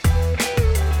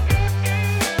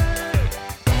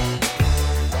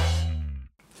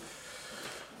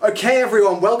Okay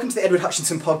everyone, welcome to the Edward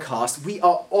Hutchinson podcast. We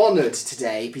are honoured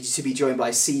today to be joined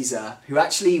by Cesar, who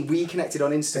actually we connected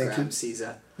on Instagram,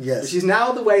 Cesar. Yes. Which is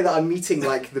now the way that I'm meeting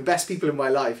like the best people in my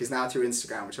life is now through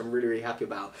Instagram, which I'm really, really happy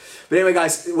about. But anyway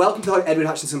guys, welcome to the Edward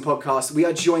Hutchinson podcast. We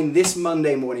are joined this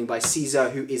Monday morning by Cesar,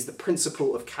 who is the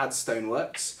principal of CAD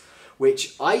Stoneworks,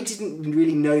 which I didn't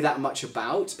really know that much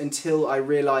about until I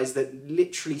realised that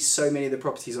literally so many of the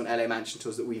properties on LA Mansion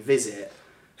Tours that we visit,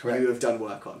 Correct. you have done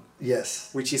work on. Yes.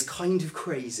 Which is kind of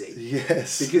crazy.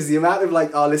 Yes. Because the amount of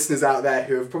like our listeners out there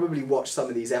who have probably watched some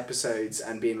of these episodes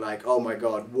and been like, oh my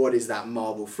God, what is that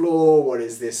marble floor? What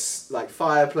is this like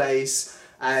fireplace?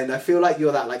 And I feel like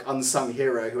you're that like unsung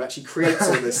hero who actually creates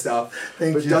all this stuff,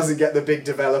 but doesn't get the big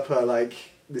developer like,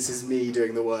 this is me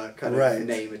doing the work kind of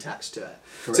name attached to it.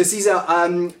 Correct. So Cesar,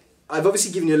 I've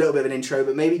obviously given you a little bit of an intro,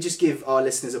 but maybe just give our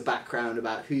listeners a background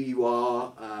about who you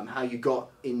are, how you got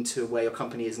into where your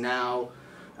company is now,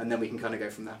 and then we can kind of go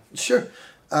from there. Sure.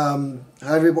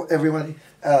 Hi everybody.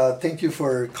 Thank you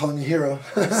for calling me hero.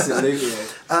 Absolutely.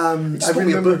 You just bought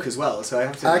me a book as well, so I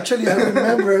have to... Actually, I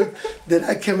remember that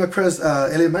I came across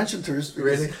LA Mansion Tours.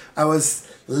 Really? I was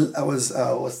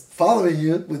following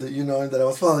you with you knowing that I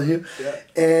was following you,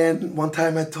 and one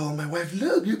time I told my wife,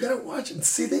 "Look, you gotta watch and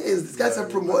see this. These guys are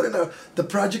promoting the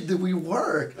project that we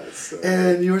work." So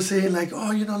and you were saying like,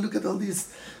 "Oh, look at all these."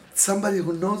 Somebody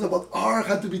who knows about art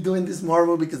had to be doing this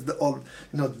marble because the all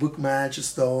book match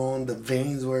stone, the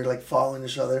veins were like following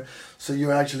each other. So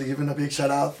you're actually giving a big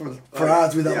shout out for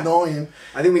us without knowing.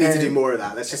 I think we need to do more of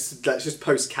that. Let's just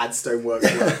post CAD stonework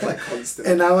like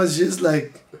constantly. And I was just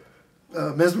like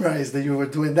mesmerized that you were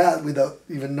doing that without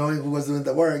even knowing who was doing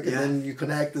the work. And then you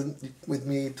connected with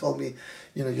me, told me,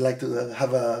 you like to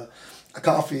have a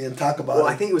coffee and talk about it. Well,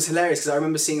 I think it was hilarious because I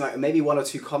remember seeing like maybe one or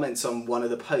two comments on one of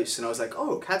the posts and I was like,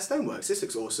 oh, CAD Stoneworks, this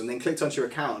looks awesome. Then clicked onto your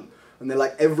account and then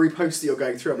like every post that you're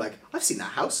going through, I'm like, I've seen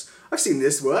that house. I've seen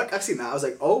this work. I've seen that. I was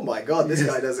like, oh my God, this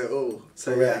guy does it all.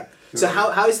 So yeah. So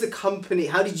how is the company,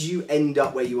 how did you end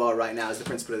up where you are right now as the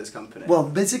principal of this company? Well,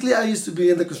 basically I used to be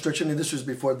in the construction industries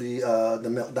before the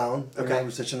meltdown,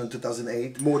 recession in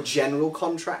 2008. More general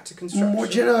contractor construction? More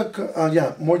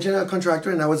general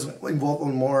contractor, and I was involved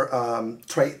on more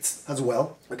trades as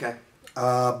well. Okay.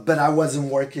 But I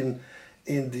wasn't working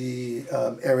in the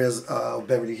areas of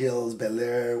Beverly Hills, Bel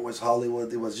Air, West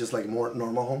Hollywood. It was just like more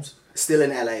normal homes. Still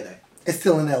in LA though? It's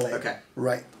still in LA. Okay.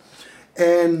 Right.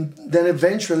 And then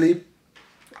eventually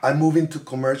I moved into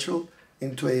commercial,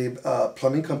 into a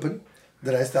plumbing company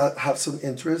that I still have some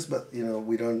interest, but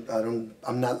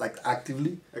I'm not like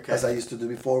actively as I used to do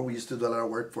before. We used to do a lot of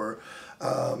work for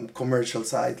commercial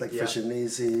sites like Fresh and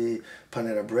Easy,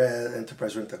 Panera Bread,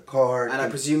 Enterprise Rent a Car. And I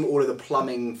presume all of the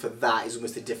plumbing for that is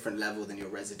almost a different level than your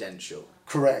residential.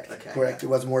 Correct. Okay. Correct. It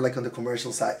was more like on the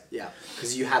commercial side. Yeah,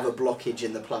 because you have a blockage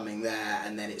in the plumbing there,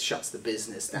 and then it shuts the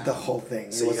business down. The whole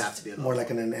thing. So you have to be more like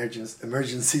an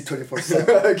emergency 24/7.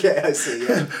 Okay, I see.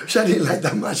 Yeah. Which I didn't like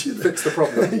that much either. Fix the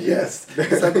problem. Yes.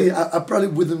 Because I probably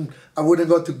wouldn't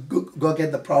go to go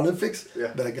get the problem fixed,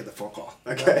 but I get the phone call.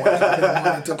 Okay.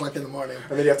 2 o'clock in the morning.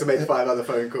 And then you have to make 5 other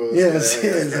phone calls. Yes.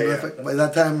 By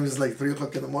that time it was like 3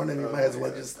 o'clock in the morning. You might as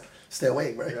well just stay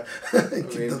awake, right?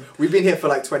 Yeah. We've been here for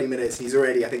like 20 minutes and he's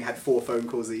already, I think, had 4 phone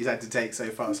calls that he's had to take so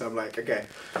far. So I'm like, okay,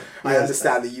 I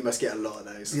understand that you must get a lot of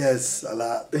those. Yes, a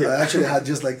lot. I actually had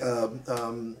just like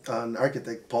an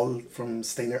architect, Paul from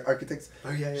Stainer Architects.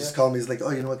 Oh, yeah. Just called me. He's like,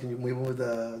 oh, you know what, can you move with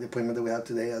the appointment that we have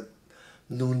today at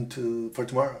noon for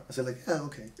tomorrow? I said like, yeah,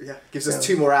 okay. Yeah, gives us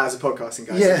 2 more hours of podcasting,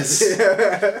 guys. Yes.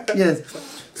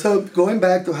 Yes. So going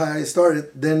back to how I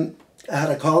started, then I had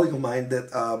a colleague of mine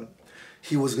that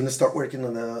he was going to start working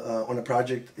on a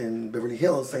project in Beverly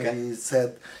Hills, and he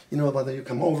said, why don't you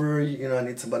come over? I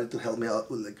need somebody to help me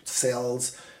out with like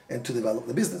sales and to develop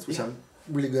the business, which I'm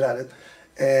really good at it.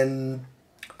 And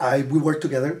we worked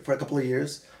together for a couple of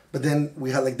years, but then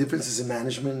we had like differences in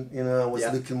management. I was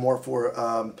looking more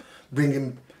for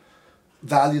bringing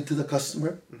value to the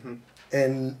customer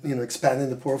and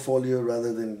expanding the portfolio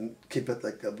rather than keep it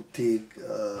like a boutique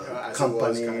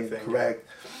company. Kind of thing, correct.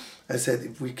 I said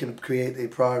if we can create a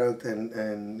product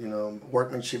and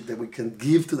workmanship that we can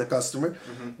give to the customer,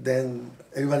 then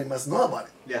everybody must know about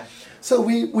it. Yeah. So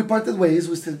we parted ways.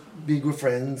 We still be good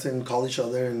friends and call each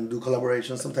other and do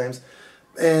collaborations sometimes.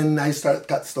 And I started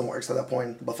CAD Stoneworks at that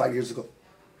point about 5 years ago.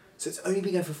 So it's only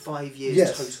been going for 5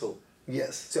 years total.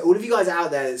 Yes. So all of you guys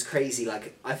out there, it's crazy.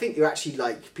 Like I think you're actually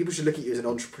like people should look at you as an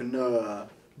entrepreneur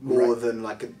more than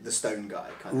like the stone guy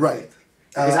kind of thing.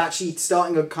 Because actually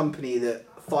starting a company that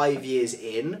 5 years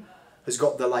in has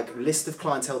got the like list of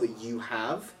clientele that you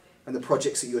have and the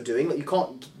projects that you're doing. Like you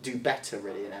can't do better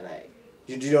really in LA.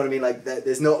 Do you know what I mean? Like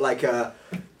there's not like a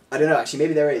I don't know, actually,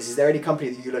 maybe there is. Is there any company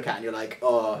that you look at and you're like,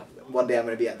 oh, one day I'm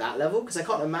going to be at that level? Because I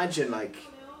can't imagine, like...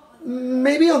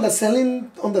 Maybe on the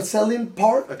selling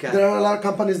part, Okay. there are a lot of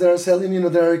companies that are selling,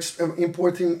 that are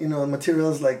importing,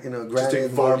 materials like,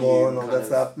 granite, marble, and all that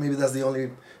stuff. Maybe that's the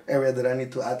only area that I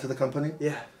need to add to the company.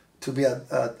 Yeah. To be at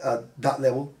that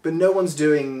level. But no one's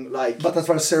doing like... But as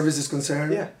far as service is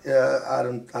concerned, yeah, I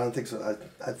don't think so.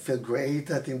 I feel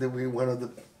great. I think that we're one of the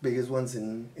biggest ones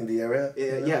in the area.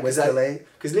 Yeah, West LA.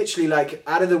 Because literally, like,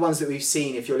 out of the ones that we've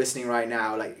seen, if you're listening right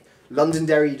now, like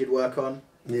Londonderry you did work on.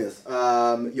 Yes.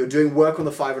 You're doing work on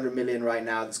the 500 million right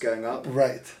now that's going up.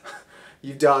 Right.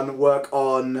 You've done work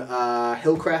on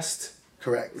Hillcrest.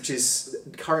 Correct. Which is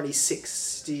currently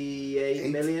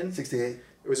 68 million. 68.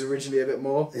 It was originally a bit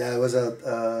more. Yeah, it was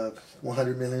a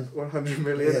 100 million. 100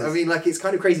 million. Yes. I mean, like, it's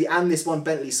kind of crazy. And this one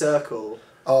Bentley Circle.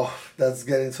 Oh, that's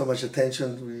getting so much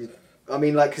attention. I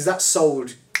mean, like, because that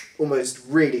sold almost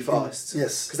really fast.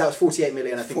 Yes. Because that was 48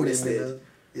 million, I think, 40 listed. million.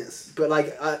 Yes. But,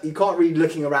 like, you can't really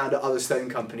looking around at other stone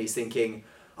companies thinking,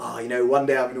 one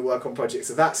day I'm going to work on projects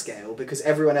of that scale, because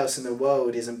everyone else in the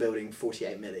world isn't building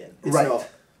 48 million. It's not.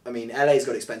 I mean, LA's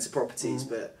got expensive properties,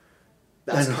 but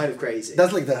that's kind of crazy.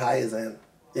 That's like the highest end.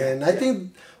 Yeah, and I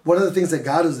think one of the things that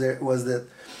got us there was that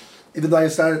even though I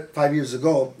started 5 years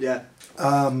ago,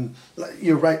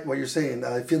 you're right what you're saying.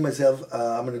 I feel myself,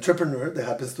 I'm an entrepreneur that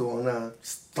happens to own a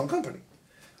stone company,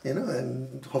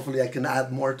 and hopefully I can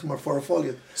add more to my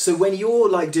portfolio. So when you're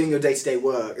like doing your day-to-day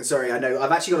work, sorry, I know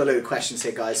I've actually got a load of questions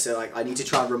here, guys, so like I need to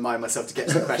try and remind myself to get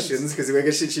to the questions because we're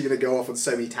actually going to go off on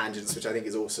so many tangents, which I think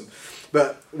is awesome.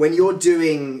 But when you're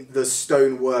doing the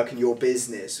stone work in your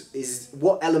business,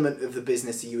 what element of the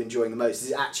business are you enjoying the most?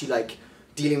 Is it actually like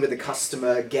dealing with the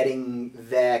customer, getting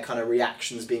their kind of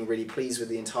reactions, being really pleased with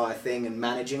the entire thing and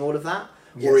managing all of that?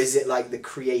 Yes. Or is it like the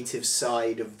creative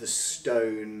side of the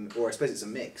stone, or I suppose it's a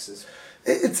mix?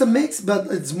 It's a mix, but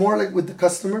it's more like with the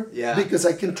customer. Yeah. Because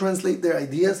I can translate their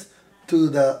ideas to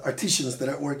the artisans that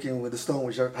are working with the stone,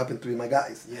 which happen to be my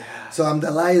guys. Yeah. So I'm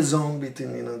the liaison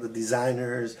between, the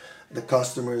designers, the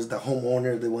customers, the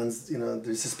homeowner, the ones,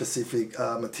 there's a specific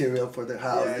material for their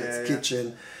house,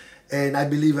 kitchen. And I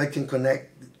believe I can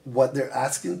connect what they're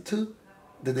asking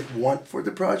that they want for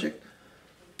the project,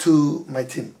 to my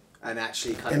team. And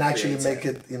actually make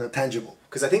it tangible.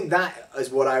 Because I think that is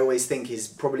what I always think is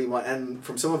probably and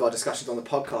from some of our discussions on the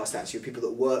podcast actually, people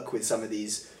that work with some of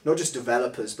these, not just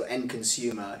developers, but end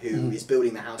consumer who is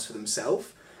building the house for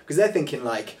themselves. Because they're thinking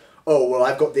like, oh, well,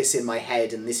 I've got this in my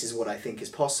head and this is what I think is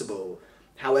possible.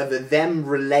 However, them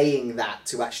relaying that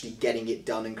to actually getting it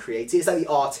done and created, it's like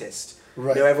the artist.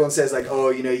 Right. Everyone says like,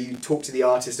 oh, you talk to the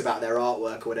artist about their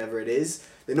artwork or whatever it is.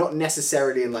 They're not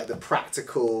necessarily in like the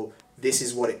practical, this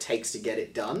is what it takes to get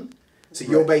it done. So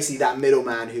you're basically that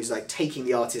middleman who's like taking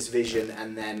the artist's vision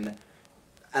and then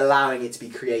allowing it to be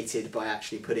created by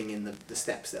actually putting in the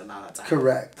steps that allow that to happen.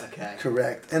 Correct. Okay.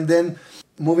 Correct. And then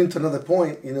moving to another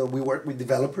point, we work with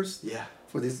developers. Yeah.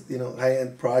 For these,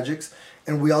 high-end projects,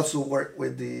 and we also work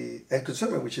with the end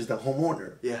consumer, which is the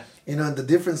homeowner. Yeah. And the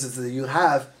differences that you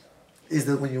have is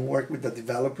that when you work with the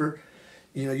developer,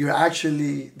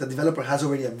 the developer has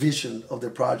already a vision of their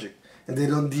project, and they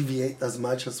don't deviate as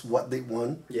much as what they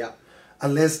want. Yeah.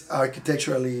 Unless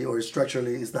architecturally or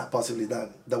structurally it's not possibly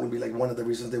done. That would be like one of the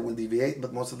reasons they will deviate,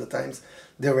 but most of the times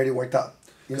they're already worked out.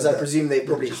 Because I presume they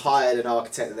probably hired an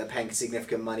architect that they're paying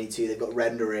significant money to. They've got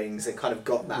renderings. They've kind of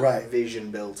got that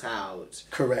vision built out.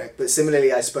 Correct. But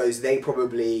similarly, I suppose they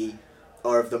probably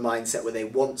are of the mindset where they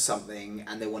want something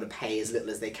and they want to pay as little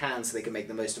as they can so they can make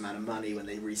the most amount of money when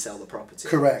they resell the property.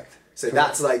 Correct. So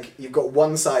that's like, you've got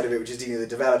one side of it, which is dealing with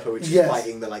the developer, which is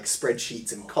fighting the like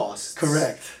spreadsheets and costs.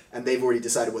 Correct. And they've already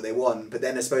decided what they want. But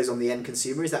then I suppose on the end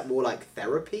consumer, is that more like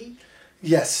therapy?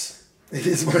 Yes. It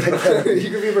is more like therapy.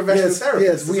 You can be a professional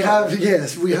therapist. We have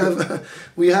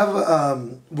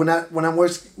when I'm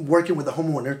working with the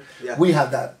homeowner, we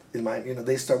have that in mind.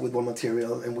 They start with one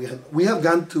material, and we have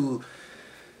gone to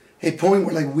a point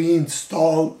where like we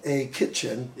install a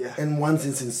kitchen, and once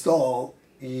it's installed,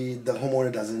 the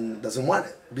homeowner doesn't want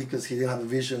it because he didn't have a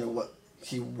vision of what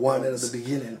he wanted at the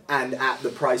beginning. And at the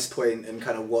price point and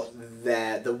kind of what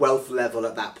the wealth level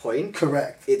at that point.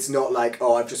 Correct. It's not like,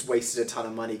 oh, I've just wasted a ton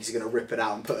of money because you're going to rip it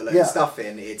out and put a load of stuff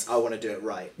in. It's, I want to do it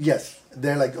right. Yes.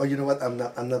 They're like, oh, you know what? I'm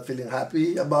not feeling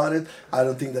happy about it. I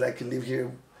don't think that I can live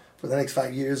here for the next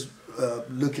 5 years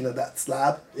looking at that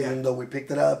slab, even though we picked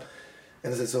it up.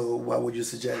 And I said, so what would you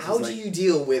suggest? How do you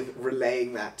deal with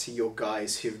relaying that to your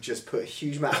guys who've just put a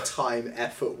huge amount of time,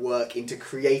 effort, work into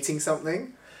creating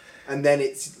something? And then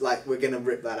it's like, we're going to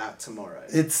rip that out tomorrow.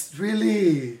 It's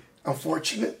really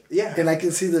unfortunate. Yeah. And I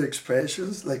can see their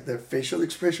expressions, like their facial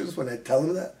expressions when I tell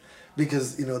them that.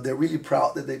 because they're really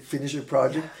proud that they finished a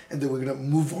project and they were gonna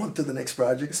move on to the next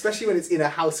project. Especially when it's in a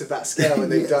house of that scale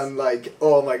and they've done like,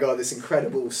 oh my god, this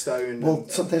incredible stone. Well,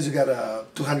 sometimes you got a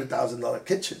 $200,000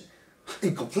 kitchen,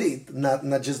 incomplete,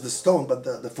 not just the stone, but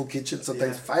the full kitchen.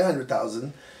 Sometimes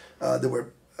 500,000.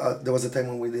 There was a time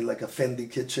when we did like a Fendi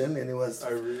kitchen, and it was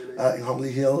in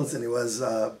Homley Hills, and it was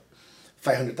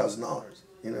 $500,000.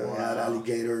 It had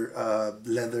alligator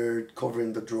leather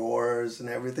covering the drawers and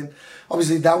everything.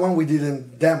 Obviously, that one we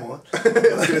didn't demo. I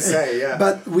was gonna say, yeah.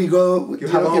 But we go. You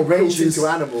have a whole cruelty to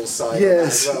animals side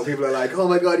yes. as well. People are like, "Oh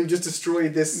my god, you just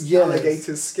destroyed this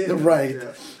alligator's skin." Right.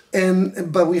 Yeah.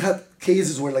 But we had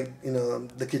cases where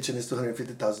the kitchen is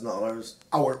 $250,000.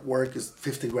 Our work is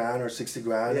 50 grand or 60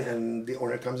 grand, and the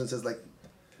owner comes and says like,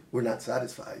 "We're not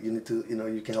satisfied. You need to,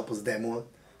 you can help us demo it."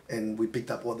 And we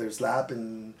picked up their slab,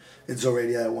 and it's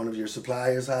already at one of your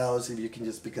suppliers' house. If you can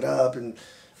just pick it up and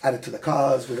add it to the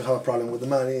cost, we don't have a problem with the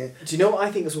money. Do you know what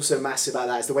I think is also massive about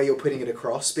that is the way you're putting it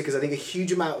across? Because I think a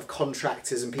huge amount of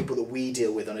contractors and people that we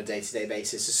deal with on a day-to-day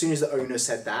basis, as soon as the owner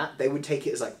said that, they would take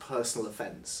it as like personal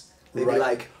offence. They'd be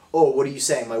like, "Oh, what are you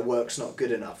saying? My work's not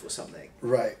good enough," or something.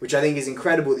 Right. Which I think is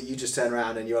incredible that you just turn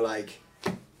around and you're like,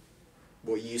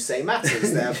 what you say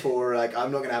matters, therefore like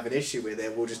I'm not going to have an issue with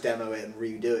it, we'll just demo it and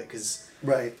redo it, because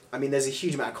I mean there's a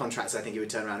huge amount of contracts I think you would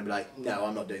turn around and be like, "No,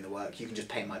 I'm not doing the work, you can just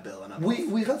pay my bill." And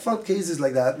we have found cases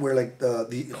like that where like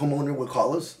the homeowner will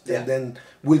call us and then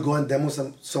we'll go and demo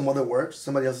some other work,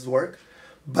 somebody else's work,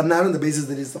 but not on the basis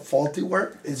that it's a faulty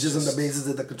work. It's just on the basis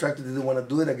that the contractor didn't want to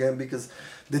do it again because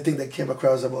they think they came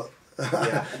across about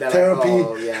therapy. Like,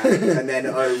 oh, yeah. And then,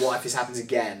 what if this happens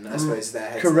again? I suppose their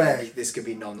heads like, this could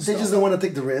be non-stop. They just don't want to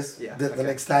take the risk. Yeah. The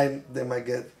next time they might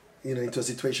get into a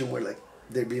situation where like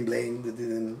they're being blamed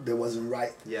that wasn't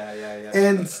right.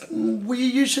 And we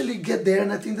usually get there,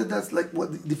 and I think that's like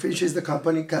what differentiates the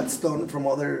company CAD Stone from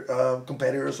other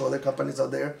competitors or other companies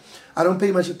out there. I don't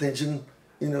pay much attention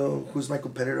who's my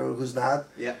competitor or who's not.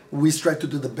 We strive to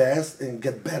do the best and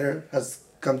get better as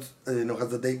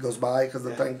the day goes by, as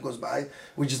the time goes by.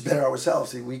 We just better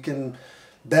ourselves. If we can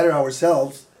better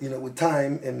ourselves, with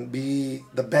time and be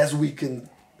the best we can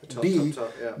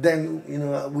then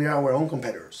we are our own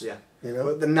competitors.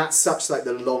 But then that's such like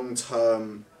the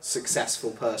long-term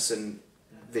successful person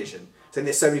vision. So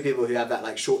there's so many people who have that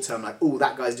like short-term, like, "Oh,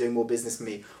 that guy's doing more business than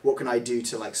me. What can I do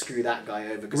to like screw that guy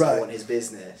over because I want his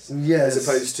business?" Yes. As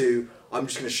opposed to, "I'm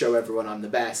just going to show everyone I'm the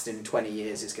best. In 20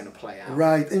 years, it's going to play out."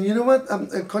 Right. And you know what?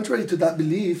 Contrary to that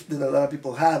belief that a lot of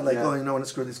people have, like, "Oh, I want to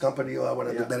screw this company," or "I want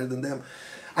to do better than them,"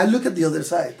 I look at the other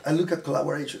side. I look at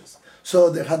collaborations. So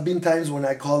there have been times when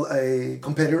I call a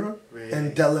competitor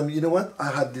and tell them, "You know what?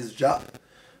 I have this job.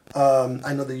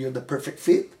 I know that you're the perfect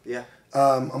fit.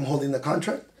 I'm holding the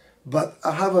contract, but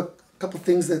I have a couple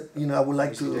things that I would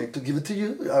like to give it to you.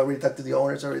 I already talked to the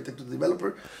owners. I already talked to the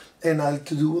developer, and I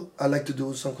like to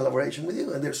do some collaboration with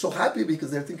you." And they're so happy because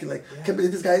they're thinking like, "I can't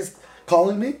believe this guy's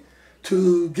calling me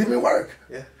to give me work,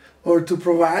 or to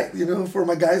provide for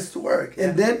my guys to work."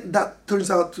 And then that turns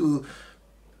out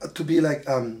to be like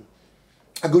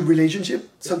a good relationship.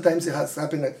 Sometimes it has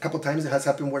happened, a couple times it has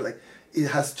happened where like it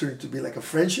has turned to be like a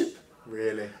friendship.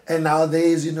 Really? And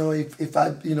nowadays, if I,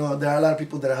 there are a lot of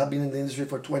people that have been in the industry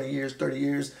for 20 years, 30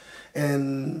 years,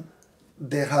 and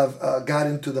they have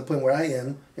gotten to the point where I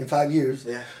am in 5 years.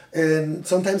 And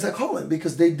sometimes I call them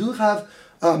because they do have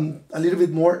a little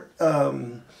bit more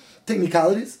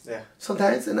technicalities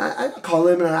sometimes. And I call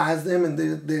them and I ask them, and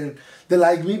they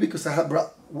like me because I have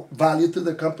brought value to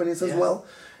their companies as well.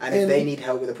 And if they need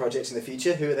help with a project in the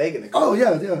future, who are they going to call? Oh,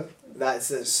 yeah.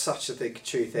 That's such a big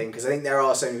true thing, because I think there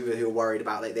are so many people who are worried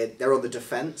about like they're on the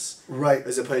defense,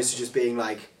 as opposed to just being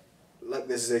like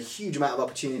there's a huge amount of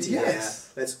opportunity here.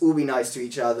 Let's all be nice to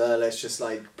each other. Let's just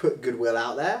like put goodwill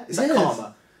out there. It's like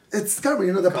karma. It's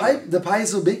karma. The pie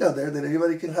is so big out there that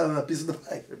everybody can have a piece of the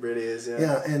pie. It really is.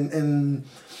 Yeah, and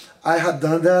I had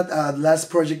done that. Last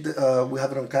project we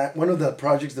have it on Canon. One of the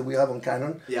projects that we have on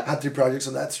Canon. I had 3 projects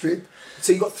on that street.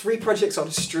 So you've got 3 projects on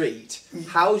a street.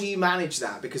 How do you manage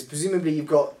that? Because presumably you've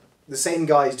got the same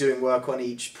guys doing work on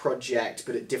each project,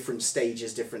 but at different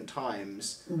stages, different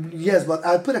times. Yes, but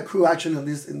I put a crew actually on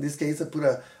this. In this case, I put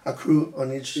a crew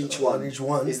on each one. On each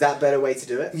one. Is that a better way to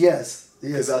do it? Yes.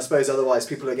 Because I suppose otherwise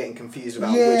people are getting confused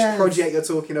about which project you're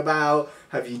talking about.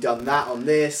 Have you done that on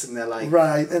this? And they're like...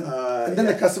 Right. And then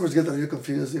the customers get a little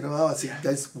confused. I see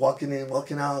guys walking in,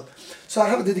 walking out. So I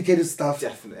have a dedicated staff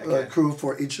crew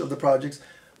for each of the projects.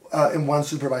 And one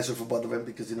supervisor for both of them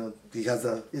because, he has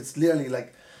it's literally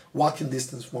like walking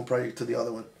distance from one project to the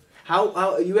other one. How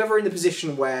are you ever in the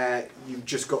position where you've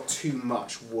just got too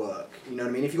much work? You know what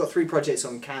I mean? If you've got 3 projects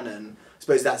on Canon, I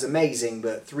suppose that's amazing,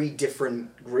 but 3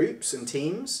 different groups and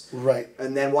teams. Right.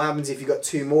 And then what happens if you've got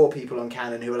 2 more people on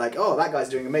Canon who are like, oh, that guy's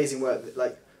doing amazing work?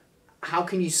 Like, how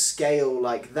can you scale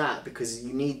like that? Because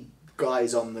you need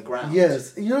guys on the ground.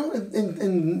 Yes, you know,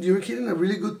 and you're hitting a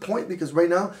really good point, because right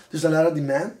now there's a lot of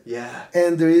demand. Yeah.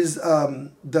 And there is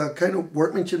the kind of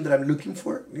workmanship that I'm looking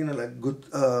for, you know, like good,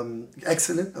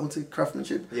 excellent, I would say,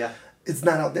 craftsmanship. Yeah. It's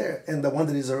not out there, and the one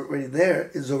that is already there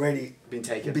is already Been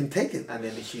taken. And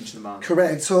then a huge demand.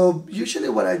 Correct. So usually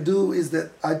what I do is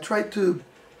that I try to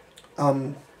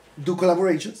do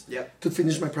collaborations to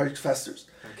finish my project faster.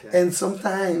 Okay. And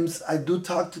sometimes I do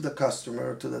talk to the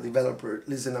customer, to the developer.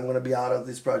 Listen, I'm going to be out of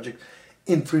this project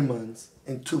in 3 months,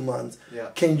 in 2 months. Yeah.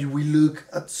 Can we look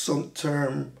at some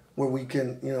term where we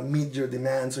can, you know, meet your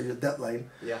demands or your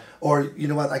deadline? Yeah. Or, you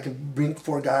know what, I can bring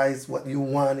 4 guys. What you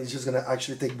want is just going to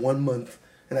actually take 1 month.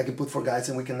 And I can put 4 guys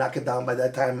and we can knock it down. By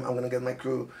that time, I'm going to get my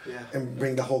crew and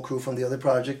bring the whole crew from the other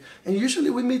project. And usually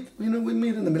we meet, you know, we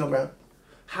meet in the middle ground.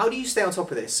 How do you stay on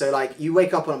top of this? So, like, you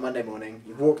wake up on a Monday morning,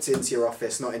 you've walked into your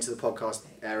office, not into the podcast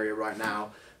area right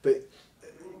now, but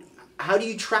how do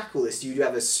you track all this? Do you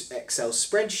have an Excel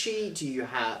spreadsheet? Do you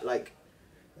have, like,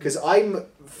 because I'm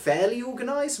fairly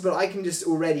organised, but I can just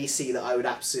already see that I would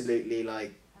absolutely,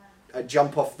 like, I'd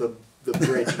jump off the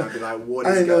bridge and I'd be like, what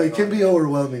is going on? I know, it can be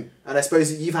overwhelming. And I suppose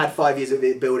you've had 5 years of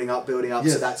it building up,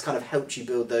 yes. so that's kind of helped you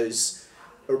build those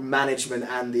management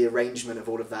and the arrangement of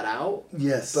all of that out.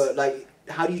 Yes. But, like,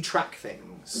 how do you track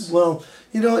things? Well,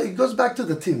 you know, it goes back to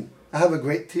the team. I have a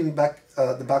great team back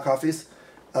the back office.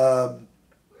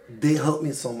 They help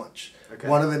me so much. Okay.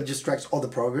 One of them just tracks all the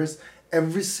progress.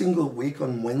 Every single week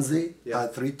on Wednesday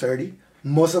at 3:30,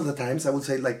 most of the times, I would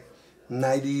say like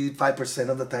 95%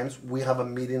 of the times, we have a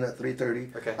meeting at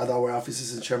 3:30 at our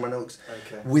offices in Sherman Oaks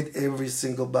with every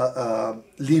single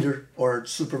leader or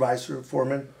supervisor,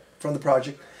 foreman from the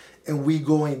project. And we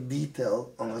go in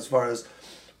detail on as far as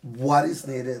what is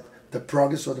needed, the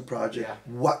progress of the project,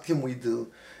 what can we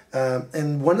do.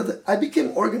 And I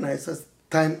became organized as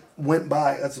time went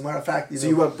by, as a matter of fact. So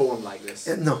you weren't born like this?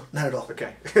 No, not at all.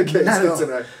 Okay, okay, not it's good to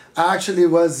know. I actually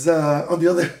was on the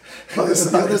other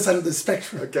side of the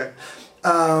spectrum. Okay.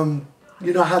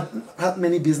 You know, I had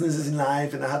many businesses in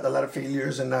life, and I had a lot of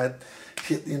failures, and I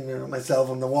hit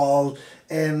myself on the wall.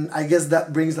 And I guess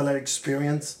that brings a lot of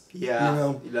experience. Yeah, you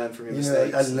know, you learn from your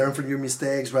mistakes. I learn from your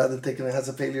mistakes rather than taking it as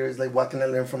a failure. It's like, what can I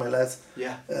learn from my last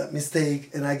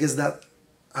mistake? And I guess that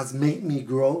has made me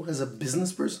grow as a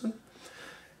business person.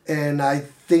 And I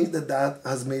think that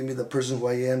has made me the person who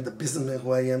I am, the businessman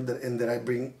who I am, and that I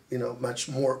bring, you know, much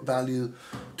more value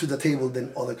to the table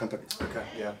than other companies. Okay,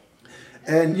 yeah.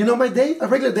 And, you know, my day, a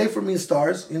regular day for me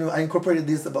starts, you know, I incorporated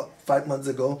this about 5 months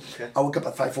ago. Okay. I woke up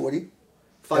at 5:40.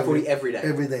 5:40 every day?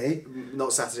 Every day.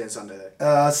 Not Saturday and Sunday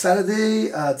though?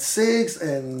 Saturday at 6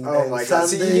 and oh my God,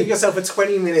 Sunday, so you give yourself a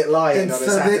 20-minute lie-in on a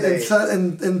Saturday?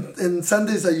 And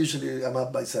Sundays I'm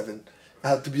up by 7. I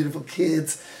have 2 beautiful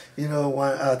kids, you know,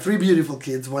 3 beautiful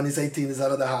kids. One is 18, is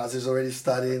out of the house, he's already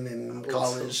studying in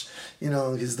college, you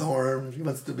know, his dorm, he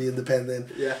wants to be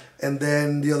independent. Yeah. And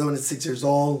then the other one is 6 years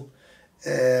old.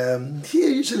 He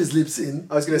usually sleeps in.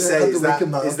 I was going to say,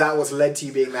 is that what's led to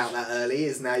you being out that early?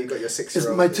 Is now you've got your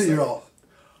 6-year-old? It's my 2-year-old.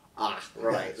 Ah,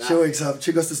 right. Yeah. She wakes up,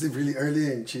 she goes to sleep really early,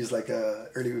 and she's like a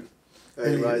early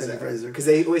riser. Because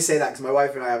they always say that, because my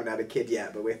wife and I haven't had a kid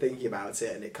yet, but we're thinking about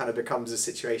it, and it kind of becomes a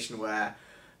situation where,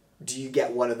 do you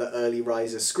get one of the early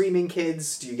riser screaming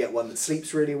kids? Do you get one that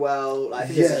sleeps really well? I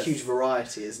think there's a huge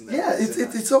variety, isn't there? Yeah,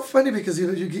 it's so funny because, you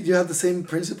know, you have the same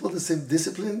principle, the same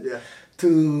discipline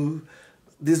to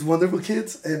these wonderful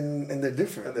kids, and they're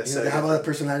different. And they have a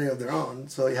personality of their own.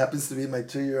 So it happens to be my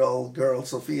 2-year-old girl,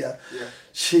 Sophia. Yeah.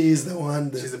 She's the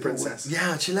one. She's the princess.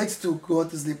 Yeah, she likes to go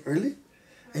to sleep early,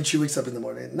 and she wakes up in the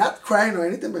morning. Not crying or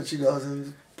anything, but she goes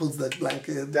and pulls that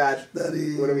blanket.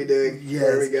 Daddy, what are we doing? Yes.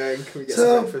 Where are we going? Can we get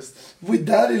some breakfast? With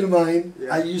that in mind,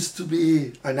 I used to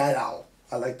be a night owl.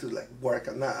 I like to work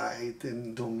at night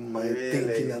and do my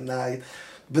thinking at night.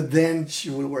 But then she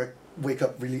would wake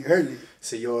up really early.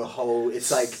 So your whole,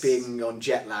 it's like being on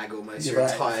jet lag almost, your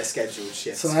entire schedule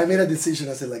shifts. So I made a decision,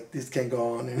 I said this can't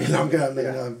go on any longer, I'm not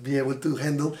going to be able to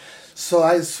handle. So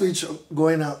I switched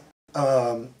going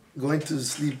to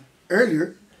sleep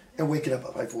earlier and waking up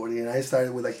at 5:40, and I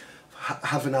started with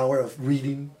half an hour of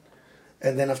reading.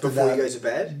 And then after Before you go to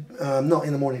bed? No,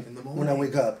 in the morning. In the morning? When I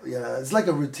wake up, yeah. It's like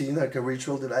a routine, like a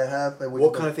ritual that I have.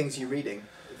 What kind of things are you reading?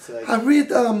 It's like, I read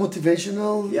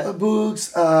motivational Yeah.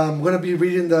 books. I'm gonna be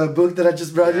reading the book that I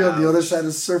just brought you, On the Other Side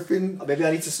of Surfing. maybe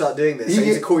I need to start doing this. I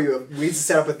need to call you. We need to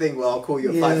set up a thing where I'll call you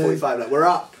at 5:45. Like, we're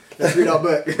up. Let's read our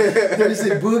book. There is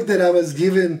a book that I was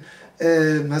given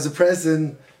as a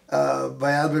present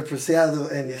by Albert Preciado,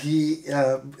 and he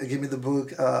gave me the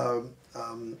book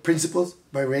Principles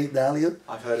by Ray Dalio.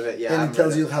 I've heard of it. Yeah, And it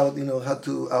tells you how how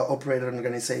to operate an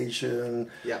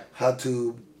organization, how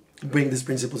to bring these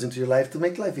principles into your life to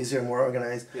make life easier and more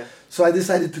organized. Yeah. So I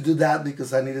decided to do that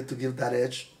because I needed to give that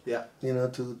edge. Yeah.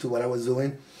 To what I was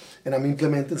doing, and I'm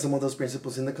implementing some of those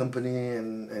principles in the company,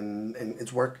 and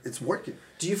it's working.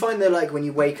 Do you find that like when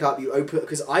you wake up, you open,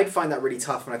 because I'd find that really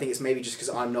tough, and I think it's maybe just because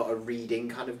I'm not a reading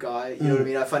kind of guy. You know what I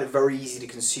mean? I find it very easy to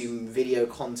consume video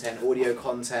content, audio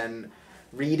content.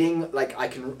 Reading, like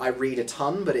I read a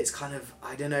ton, but it's kind of,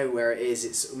 I don't know where it is.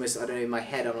 It's almost, I don't know, in my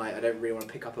head I'm like, I don't really want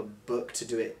to pick up a book to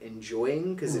do it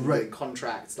enjoying, because if you're doing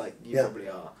contracts, like you probably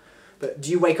are. But do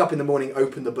you wake up in the morning,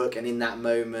 open the book, and in that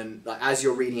moment, like as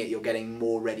you're reading it, you're getting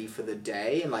more ready for the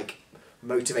day and like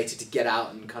motivated to get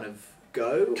out and kind of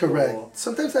go? Correct. Or?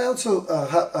 Sometimes I also,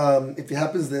 if it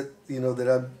happens that that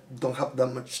I don't have that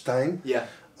much time,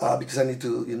 because I need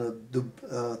to do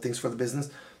things for the business.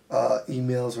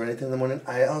 Emails or anything in the morning,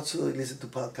 I also listen to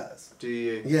podcasts. Do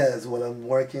you? Yes, while I'm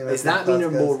working. Is that been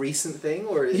a more recent thing,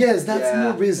 or? Yes, that's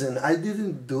more recent. I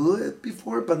didn't do it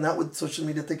before, but now with social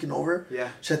media taking over,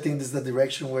 I think this is the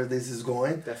direction where this is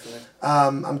going. Definitely.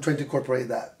 I'm trying to incorporate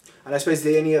that. And I suppose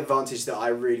the only advantage that I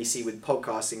really see with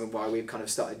podcasting and why we've kind of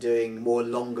started doing more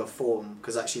longer form,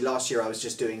 because actually last year I was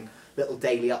just doing little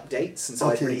daily updates, and so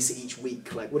I'd release it each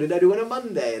week. Like, what did I do on a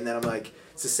Monday? And then I'm like,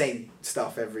 it's the same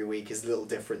stuff every week, there's little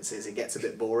differences. It gets a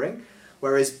bit boring.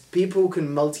 Whereas people can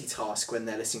multitask when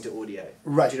they're listening to audio.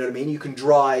 Right. Do you know what I mean? You can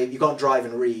drive, you can't drive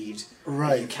and read.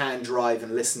 Right. You can drive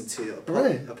and listen to a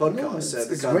podcast. No, so it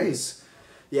it's becomes, great.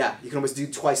 Yeah, you can almost do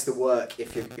twice the work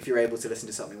if you're able to listen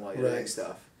to something while you're doing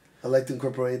stuff. I like to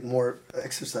incorporate more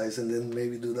exercise and then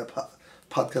maybe do that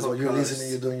podcast while you're listening,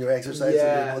 you're doing your exercise.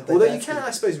 Yeah, although you can,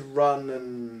 I suppose, run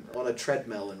and on a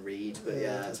treadmill and read, but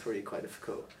that's probably quite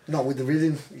difficult. No, with the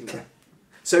reading, you can.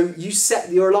 So you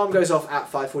set, your alarm goes off at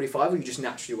 5:45, or you just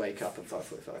naturally wake up at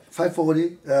 5:45?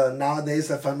 5:40. Nowadays,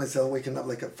 I find myself waking up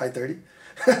like at 5:30.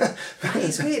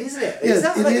 It's weird, isn't it?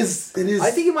 Yes, it is.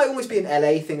 I think it might almost be an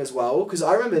LA thing as well, because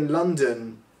I remember in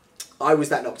London, I was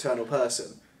that nocturnal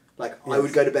person. Like, I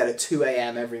would go to bed at 2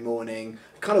 a.m. every morning,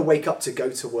 kind of wake up to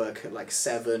go to work at like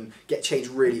 7, get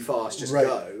changed really fast, just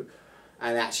go.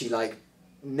 And actually, like,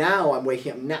 now I'm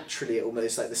waking up naturally at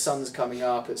almost like the sun's coming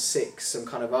up at 6, I'm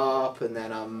kind of up, and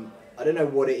then I don't know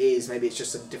what it is, maybe it's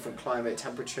just a different climate,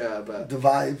 temperature, but... The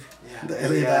vibe, the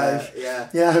LA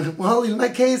vibe. Yeah, well, in my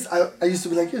case, I used to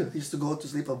be like you. I used to go to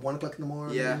sleep at 1 o'clock in the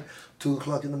morning, 2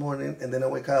 o'clock in the morning, and then I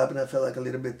wake up and I felt like a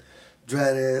little bit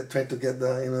dreaded, trying to get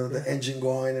the engine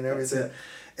going and everything.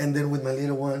 And then with my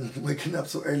little one waking up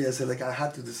so early, I said like I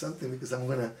had to do something because I'm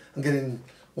getting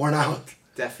worn out.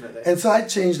 Definitely. And so I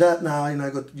changed that now. I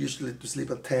go usually to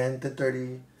sleep at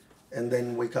 10:30, and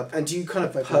then wake up. And do you kind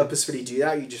of purposefully do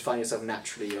that, or you just find yourself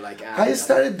naturally? You're like, I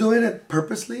started doing it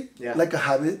purposely, like a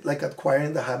habit, like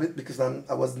acquiring the habit, because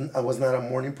I was not a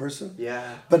morning person.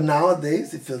 Yeah. But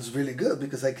nowadays it feels really good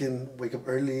because I can wake up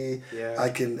early. Yeah. I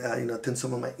can attend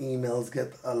some of my emails,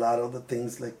 get a lot of the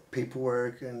things like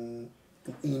paperwork and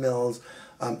emails,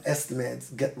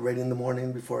 estimates, get ready in the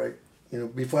morning before I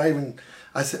even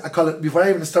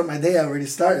start my day, I already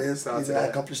started. I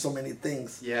accomplished so many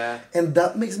things. Yeah. And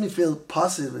that makes me feel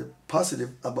positive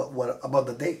about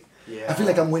the day. Yeah. I feel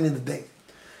like I'm winning the day.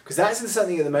 Because that's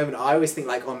something at the moment, I always think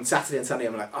like on Saturday and Sunday,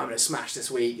 I'm like, I'm going to smash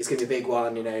this week, it's going to be a big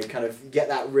one, kind of get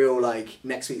that real like,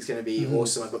 next week's going to be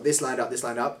awesome, I've got this lined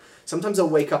up. Sometimes I'll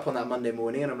wake up on that Monday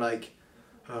morning and I'm like,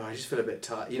 oh, I just feel a bit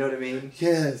tired. You know what I mean?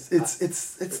 Yes,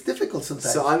 it's difficult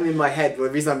sometimes. So I'm in my head. The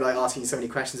reason I'm like asking you so many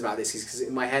questions about this is because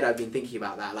in my head I've been thinking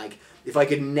about that. Like, if I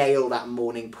could nail that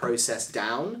morning process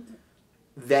down,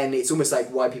 then it's almost like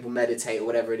why people meditate or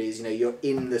whatever it is. You're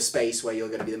in the space where you're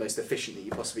going to be the most efficient that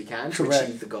you possibly can to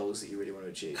achieve the goals that you really want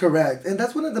to achieve. Correct, and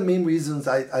that's one of the main reasons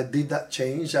I did that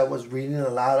change. I was reading a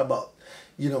lot about,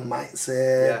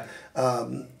 mindset,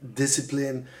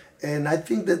 discipline, and I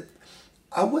think that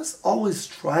I was always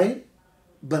trying,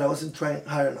 but I wasn't trying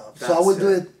hard enough. So I would do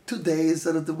it 2 days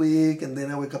out of the week, and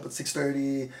then I wake up at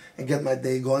 6:30 and get my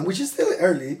day going, which is still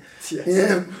early. Yes.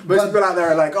 Yeah, most people out there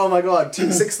are like, oh my god,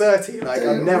 6:30. Like,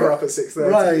 I'm never up at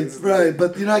 6:30. Right.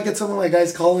 But I get some of my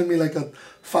guys calling me like at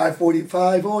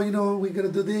 5:45. Oh, we're gonna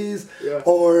do this,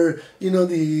 or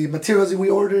the materials that we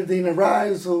ordered they didn't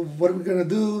arrive. So what are we gonna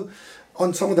do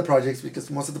on some of the projects? Because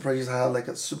most of the projects I have like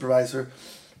a supervisor.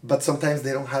 but sometimes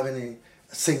they don't have any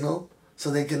signal, so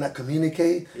they cannot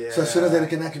communicate. Yeah. So as soon as they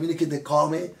cannot communicate, they call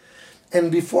me.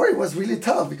 And before it was really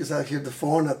tough because I'd hear the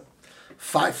phone at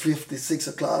 5:50, 6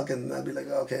 o'clock, and I'd be like,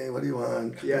 okay, what do you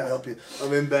want? Can I help you?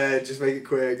 I'm in bed, just make it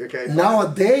quick, okay. Fine.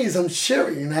 Nowadays, I'm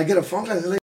sharing. I get a phone call,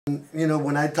 like, you know,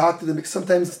 when I talk to them, because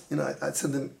sometimes, you know, I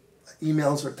send them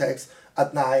emails or texts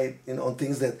at night, you know, on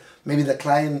things that maybe the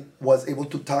client was able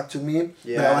to talk to me,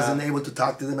 but I wasn't able to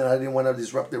talk to them, and I didn't want to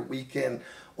disrupt their weekend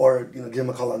or, you know, give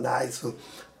them a call at night. So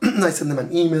I send them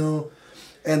an email.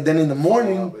 And then in the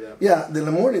morning, in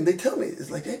the morning they tell me, it's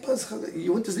like, hey, Paz,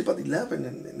 you went to sleep at 11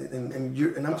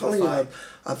 and I'm calling you at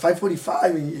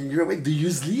 5:45 and you're awake. Do you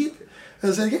sleep? I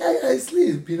was like, yeah, I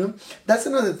sleep, you know. That's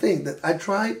another thing, that I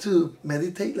try to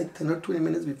meditate like 10 or 20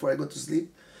 minutes before I go to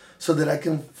sleep so that I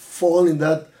can fall in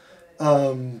that.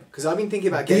 Because I've been thinking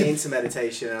about getting into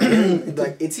meditation. And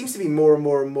like, it seems to be more and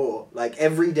more and more. Like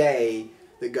every day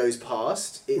that goes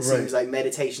past, it seems like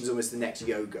meditation's almost the next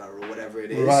yoga or whatever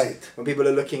it is. Right. When people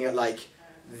are looking at like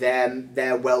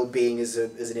their well-being as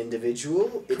an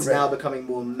individual, it's now becoming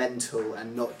more mental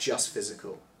and not just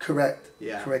physical. Correct.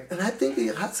 Yeah. Correct. And I think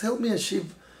it has helped me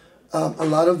achieve a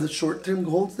lot of the short-term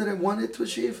goals that I wanted to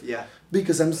achieve. Yeah.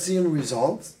 Because I'm seeing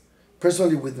results.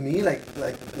 Personally, with me, like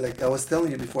I was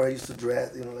telling you before, I used to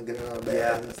dread, you know, like getting out of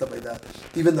bed and stuff like that.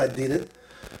 Even though I did it,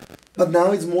 but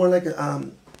now it's more like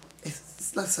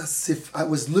it's less as if I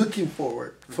was looking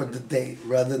forward for the day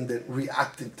rather than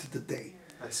reacting to the day.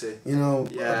 I see. You know,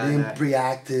 being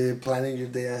reactive, planning your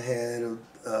day ahead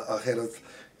of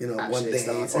you know, one day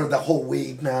or the whole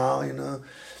week now, you know,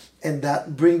 and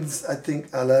that brings, I think,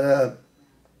 a lot of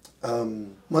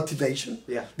motivation.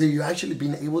 Yeah. That you're actually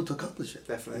being able to accomplish it.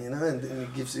 Definitely. You know, and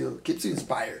it keeps you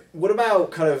inspired. What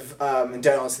about kind of, and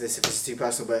don't answer this if it's too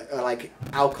personal, but like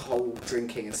alcohol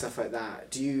drinking and stuff like that?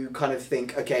 Do you kind of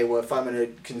think, okay, well, if I'm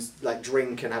going to like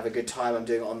drink and have a good time, I'm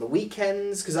doing it on the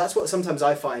weekends? Because that's what sometimes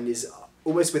I find is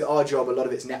almost with our job, a lot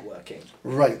of it's networking.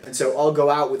 Right. And so I'll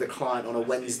go out with a client on a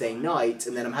Wednesday night,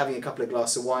 and then I'm having a couple of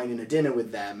glasses of wine and a dinner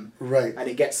with them. Right. And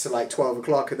it gets to like 12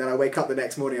 o'clock, and then I wake up the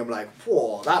next morning, I'm like,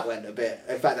 whoa, that went a bit.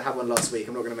 In fact, I had one last week,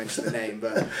 I'm not going to mention the name,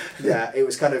 but yeah, it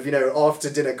was kind of, you know, after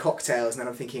dinner cocktails, and then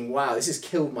I'm thinking, wow, this has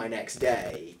killed my next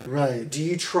day. Right. Do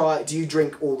you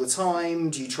drink all the time?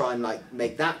 Do you try and like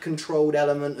make that controlled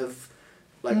element of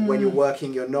like when you're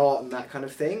working, you're not, and that kind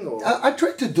of thing? Or I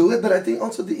try to do it, but I think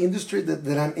also the industry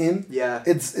that I'm in,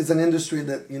 it's an industry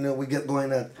that, you know, we get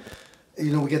going at,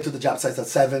 you know, we get to the job sites at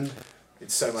 7.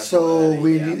 It's so much. So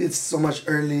it's so much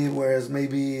early, whereas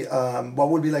maybe what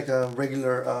would be like a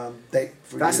regular day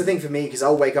for That's you? the thing for me, because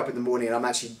I'll wake up in the morning and I'm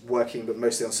actually working, but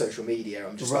mostly on social media.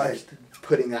 I'm just like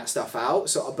putting that stuff out.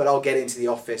 So, but I'll get into the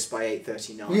office by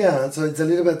 8:39. Yeah, so it's a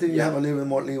little bit. I think you have a little bit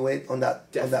more leeway on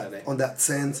that. Definitely. On that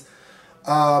sense.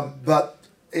 But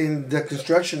in the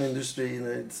construction industry, you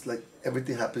know, it's like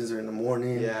everything happens in the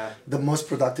morning. Yeah. The most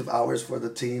productive hours for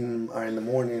the team are in the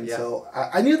morning. Yeah. So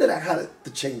I knew that I had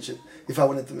to change it if I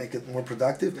wanted to make it more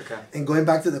productive. Okay. And going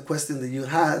back to the question that you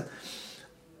had,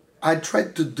 I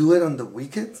tried to do it on the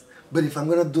weekends. But if I'm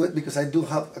gonna do it, because I do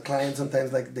have a client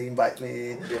sometimes, like they invite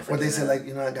me, or they say like,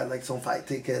 you know, I got like some fight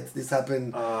tickets. This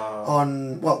happened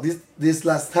on, well, this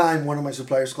last time, one of my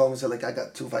suppliers called me and said like, I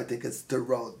got 2 fight tickets to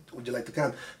road. Would you like to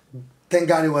come? Thank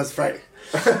God it was Friday.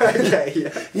 Okay,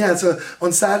 yeah. Yeah, so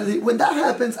on Saturday, when that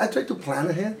happens, I try to plan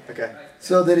ahead. Okay.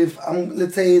 So that if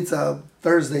let's say it's a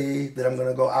Thursday that I'm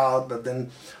gonna go out, but then,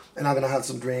 and I'm gonna have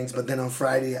some drinks, but then on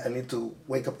Friday I need to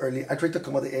wake up early. I try to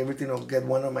accommodate everything, or get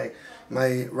one of my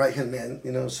right-hand man,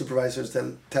 you know, supervisors,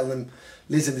 tell them,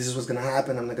 listen, this is what's gonna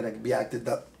happen. I'm not gonna be active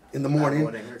in the morning.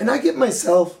 Okay. And I give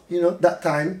myself, you know, that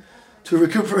time to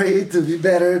recuperate, to be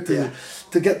better,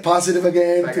 to get positive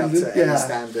again, back up to any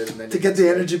standard, and then to get the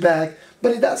energy back.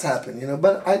 But it does happen, you know.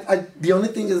 But I the only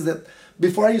thing is that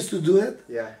before I used to do it,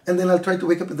 and then I'll try to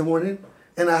wake up in the morning,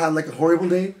 and I had like a horrible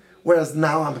day. Whereas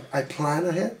now I plan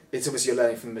ahead. It's almost you're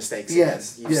learning from mistakes.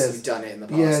 Yes, You've done it in the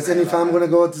past. Yes, and if I'm going to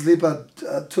go to sleep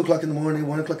at 2 o'clock in the morning,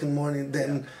 1 o'clock in the morning,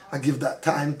 then I give that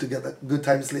time to get a good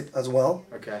time to sleep as well.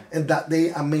 Okay. And that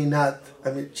day I may not,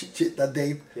 cheat that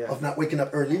day of not waking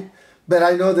up early. But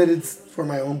I know that it's for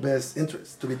my own best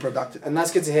interest to be productive. And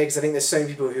that's good to hear, because I think there's so many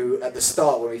people who, at the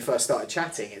start, when we first started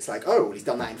chatting, it's like, oh, well, he's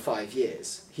done that in 5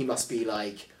 years. He must be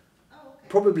like,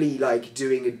 probably like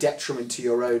doing a detriment to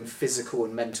your own physical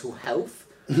and mental health,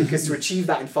 because to achieve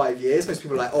that in 5 years, most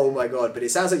people are like, oh my God, but it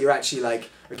sounds like you're actually like,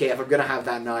 okay, if I'm going to have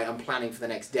that night, I'm planning for the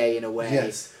next day in a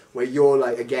way where you're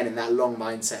like, again, in that long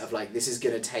mindset of like, this is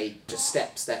going to take just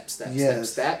step,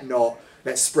 not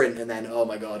let's sprint and then, oh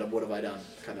my God, what have I done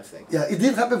kind of thing. Yeah, it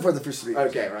did happen for the first 3 years.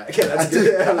 Okay, right. Okay, that's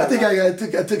good.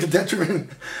 I took a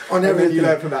detriment on everything. You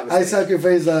learned from that mistake. I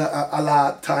sacrificed a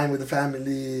lot time with the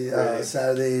family, Right.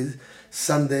 Saturdays,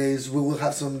 Sundays. We will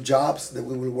have some jobs that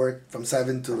we will work from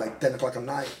 7 to like 10 o'clock at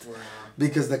night. Wow.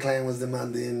 Because the client was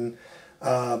demanding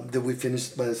that we finish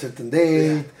by a certain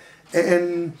date.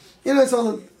 And, you know, it's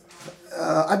all...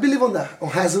 I believe on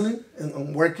hustling and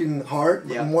on working hard,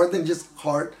 Yeah. more than just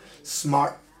hard,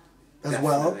 smart as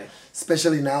well. Definitely.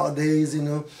 Especially nowadays, you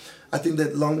know. I think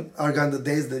that long are gone the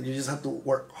days that you just have to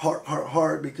work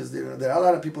hard because there are a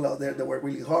lot of people out there that work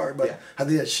really hard, but how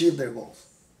they achieve their goals.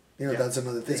 You know, that's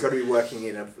another thing. It's got to be working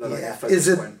in a focus Is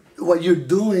it point. what you're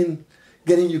doing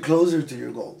getting you closer to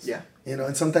your goals? Yeah. You know,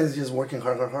 and sometimes just working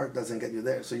hard doesn't get you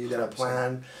there. So you got to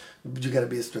plan. You got to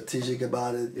be strategic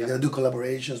about it. You got to do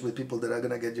collaborations with people that are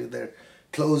going to get you there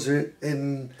closer.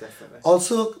 And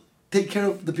also take care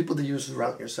of the people that you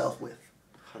surround yourself with.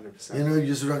 100%. You know,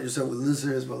 you surround yourself with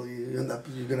losers, well, you're going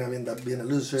to end up being a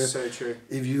loser. So true.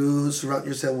 If you surround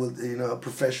yourself with, you know,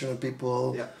 professional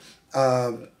people,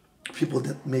 people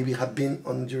that maybe have been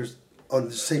on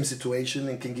the same situation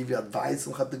and can give you advice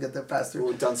on how to get there faster.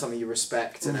 Or done something you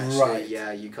respect and actually,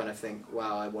 you kind of think,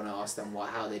 wow, I want to ask them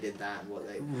how they did that and what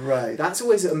they... Right. That's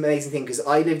always an amazing thing because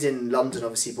I lived in London,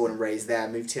 obviously born and raised there,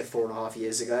 moved here 4.5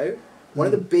 years ago. One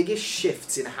of the biggest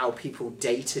shifts in how people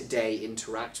day-to-day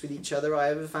interact with each other I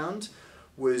ever found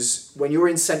was when you're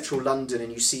in central London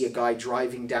and you see a guy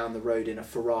driving down the road in a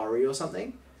Ferrari or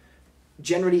something,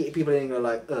 generally people are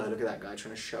like, oh, look at that guy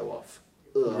trying to show off.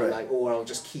 Like, or I'll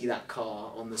just key that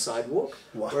car on the sidewalk.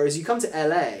 Wow. Whereas you come to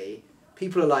LA,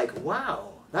 people are like,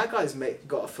 wow, that guy's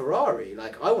got a Ferrari.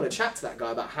 Like, I want to chat to that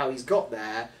guy about how he's got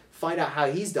there, find out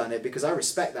how he's done it because I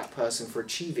respect that person for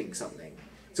achieving something.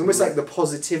 It's almost like the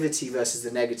positivity versus the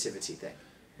negativity thing.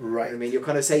 Right. You know what I mean, you're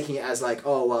kind of taking it as like,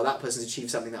 oh, well, that person's achieved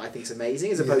something that I think is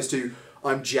amazing, as opposed to,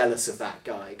 I'm jealous of that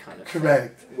guy kind of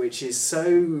Correct. thing, which is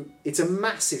it's a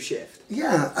massive shift.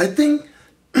 Yeah, I think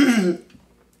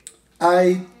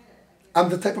I'm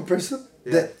the type of person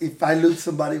that if I lose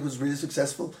somebody who's really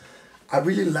successful, I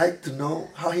really like to know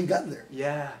how he got there.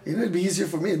 Yeah. You know, it'd be easier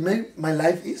for me. It made my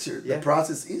life easier, the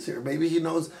process easier. Maybe he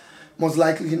knows... Most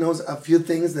likely he knows a few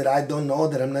things that I don't know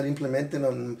that I'm not implementing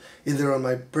on either on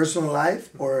my personal life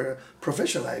or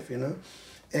professional life, you know.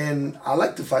 And I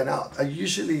like to find out. I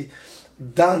usually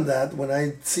done that when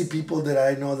I see people that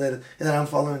I know that I'm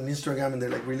following on Instagram and they're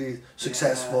like really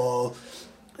successful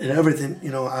and everything, you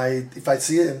know, if I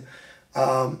see them,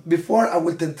 before I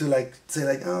would tend to like say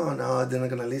like, oh no, they're not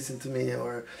gonna listen to me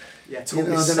or they're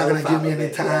not gonna give me any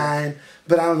time.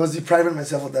 But I was depriving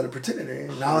myself of that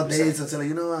opportunity. Nowadays I say like,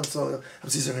 you know, I'm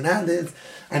Cesar Hernandez.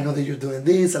 I know that you're doing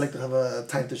this. I like to have a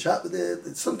time to chat with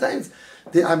it. Sometimes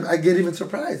I get even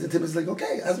surprised. The team is like,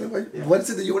 okay, ask me what is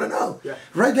it that you want to know? Yeah.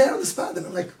 Right there on the spot. And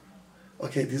I'm like,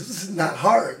 okay, this is not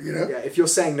hard, you know? Yeah, if you're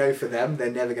saying no for them,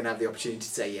 they're never going to have the opportunity to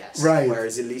say yes. Right.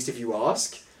 Whereas at least if you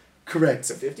ask, correct.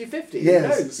 It's a 50-50.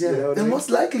 Yes, Who knows? yeah. You know what I and mean? most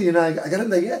likely, you know, I got them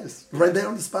the yes. Right there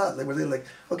on the spot. Like, where they're like,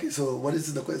 okay, so what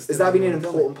is the question? Has that been an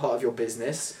important part of your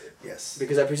business? Yes.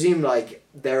 Because I presume, like,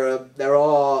 there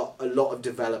are a lot of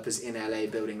developers in LA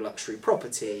building luxury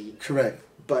property. Correct.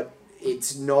 But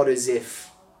it's not as if...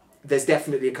 There's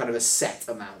definitely a kind of a set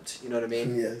amount, you know what I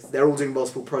mean? Yes. They're all doing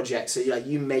multiple projects, so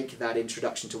you make that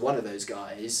introduction to one of those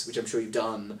guys, which I'm sure you've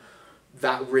done,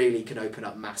 that really can open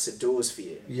up massive doors for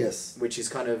you. Yes. Which is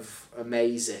kind of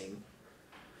amazing.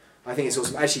 I think it's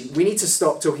awesome. Actually, we need to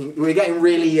stop talking. We're getting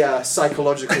really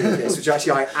psychological with this, which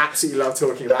actually I absolutely love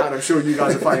talking about, and I'm sure you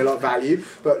guys are finding a lot of value.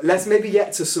 But let's maybe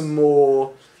get to some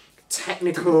more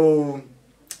technical...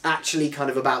 actually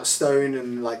kind of about stone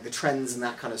and like the trends and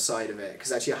that kind of side of it,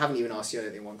 because actually I haven't even asked you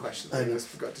anything. One question I just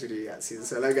forgot to do yet, Cesar.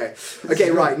 So okay,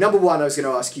 right. Number one I was going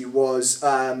to ask you was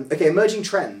emerging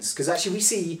trends, because actually we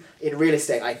see in real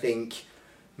estate, I think,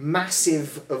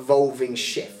 massive evolving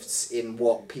shifts in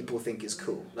what people think is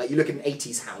cool. Like you look at an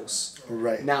 80s house,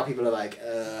 right now people are like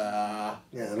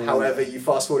however you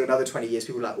fast forward another 20 years,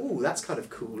 people are like, oh, that's kind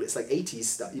of cool, it's like 80s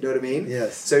stuff, you know what I mean?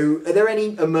 Yes. So are there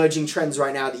any emerging trends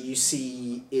right now that you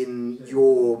see in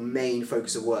your main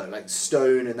focus of work, like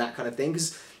stone and that kind of thing?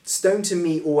 Because stone to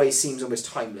me always seems almost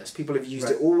timeless. People have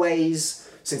used it always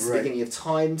since the beginning of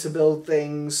time to build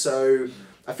things, so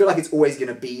I feel like it's always going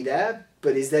to be there.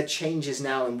 But is there changes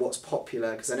now in what's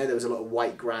popular? Because I know there was a lot of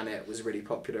white granite was really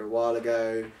popular a while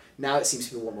ago. Now it seems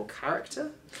people want more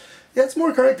character. Yeah, it's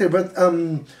more character, but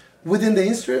within the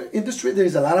industry,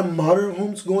 there's a lot of modern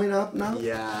homes going up now.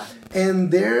 Yeah. And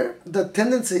the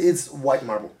tendency is white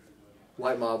marble.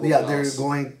 White marble. Yeah, glass. they're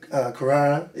going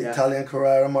Carrara, Italian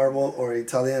Carrara marble, or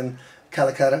Italian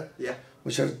Calacara. Yeah.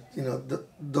 which are,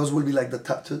 those will be like the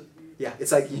top two. Yeah,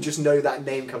 it's like you just know that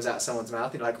name comes out of someone's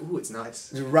mouth and you're like, ooh, it's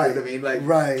nice. Right. You know what I mean? Like,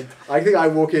 right. I think I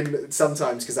walk in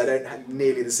sometimes because I don't have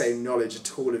nearly the same knowledge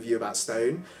at all of you about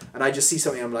stone, and I just see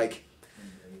something, I'm like,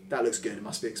 that looks good, it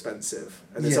must be expensive.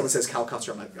 And then someone says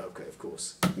Calcutta, I'm like, oh, okay, of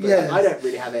course. But I don't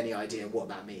really have any idea what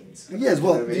that means. Yes,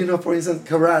 well, for instance,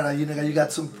 Carrara, you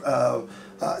got some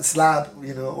slab,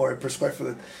 or per square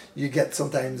foot, you get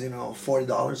sometimes,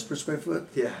 $40 per square foot.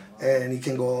 Yeah. And it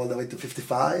can go all the way to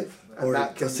 55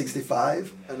 or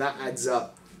 65. And that adds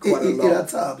up quite a lot. It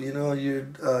adds up, you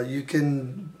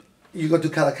go to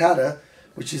Calcutta,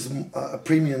 which is a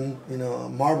premium,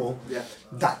 marble. Yeah.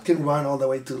 That can run all the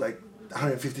way to like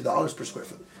 $150 per square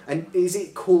foot. And is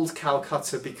it called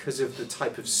Calcutta because of the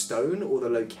type of stone or the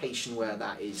location where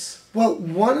that is? Well,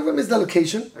 one of them is the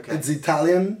location. Okay. It's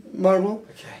Italian marble.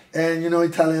 Okay. And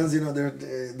Italians,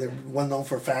 they're well known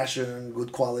for fashion,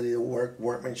 good quality of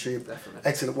workmanship, definitely.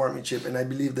 Excellent workmanship, and I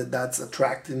believe that's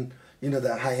attracting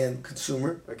the high-end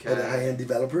consumer or the high-end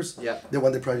developers. Yeah. They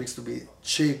want their projects to be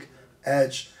chic,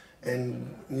 edge,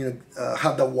 and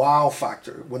have the wow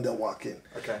factor when they walk in.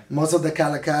 Okay. Most of the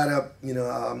Calcutta,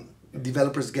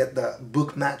 developers get the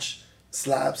book match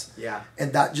slabs. Yeah.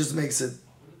 And that just gives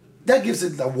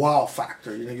it the wow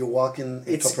factor. You walk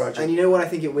into a project. And you know what I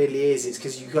think it weirdly is? It's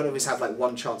because you can't always have like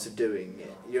one chance of doing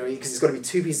it. Because it's got to be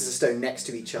two pieces of stone next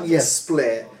to each other,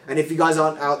 split. And if you guys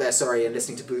aren't out there, and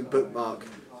listening to book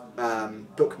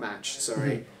match,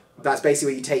 that's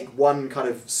basically where you take one kind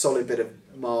of solid bit of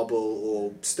marble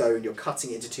or stone, you're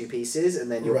cutting it into two pieces, and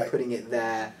then you're putting it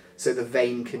there. So the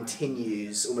vein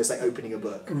continues, almost like opening a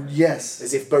book. Yes.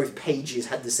 As if both pages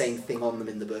had the same thing on them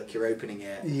in the book, you're opening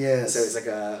it. Yes. So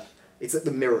it's like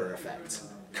the mirror effect.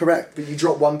 Correct. But you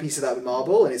drop one piece of that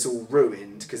marble and it's all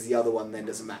ruined because the other one then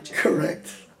doesn't match it.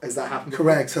 Correct. Has that happened?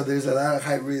 Correct. So there's a lot of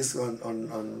high risk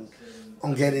on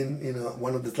getting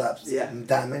one of the slabs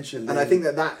damaged. And I think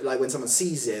that like when someone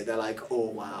sees it, they're like, oh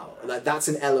wow, like that's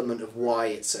an element of why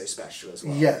it's so special as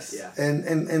well. Yes. Yeah.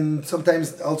 And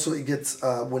sometimes also it gets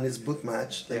when it's book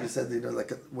matched, like you said,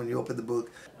 when you open the book,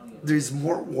 there's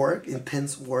more work,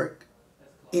 intense work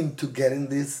into getting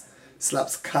these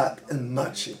slabs cut and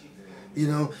matching.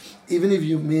 Even if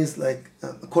you miss like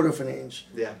a quarter of an inch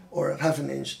or half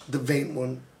an inch, the vein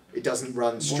won't. It doesn't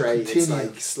run straight, it's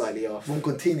like slightly off. Won't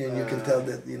continue, and you can tell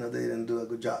that they didn't do a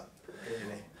good job.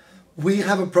 Really? We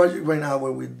have a project right now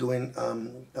where we're doing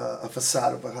a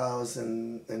facade of a house,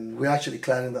 and we're actually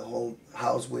cladding the whole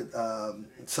house with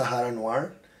Sahara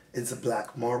Noir. It's a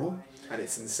black marble. And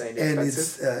it's insanely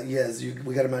expensive? And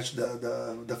we got to match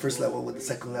the first level with the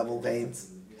second level veins.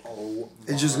 Oh,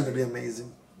 it's just going to be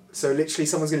amazing. So literally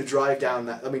someone's going to drive down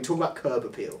that, talk about curb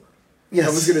appeal. Yes.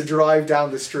 Someone's going to drive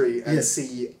down the street and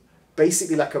see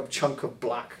basically like a chunk of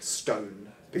black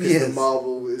stone because the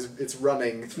marble it's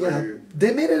running through. Yeah.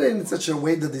 They made it in such a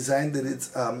way, the design, that it's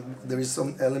there is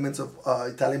some elements of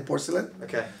Italian porcelain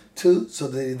too, so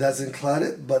that it doesn't cloud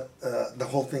it, but the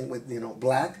whole thing with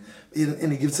black,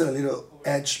 and it gives it a little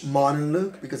edge modern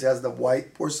look because it has the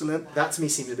white porcelain. That to me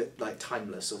seems a bit like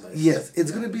timeless almost. Yes,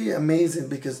 it's going to be amazing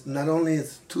because not only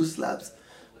it's 2 slabs,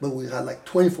 but we had like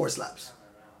 24 slabs,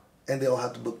 and they all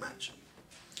have to book match.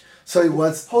 So it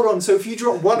was... Hold on, so if you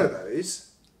drop one of those...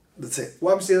 That's it.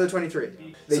 What happens to the other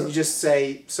 23? Then you just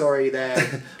say, sorry, they're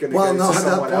going to go to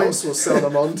someone else, or sell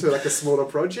them on to like a smaller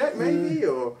project maybe,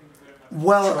 or...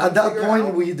 Well, at that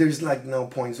point, there's like no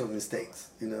points of mistakes.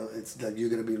 It's like you're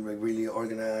going to be like really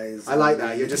organized. I like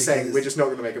that. You're just saying, we're just not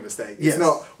going to make a mistake. Yes. It's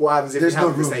not what happens if you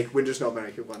have a mistake, we're just not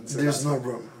making one. So there's no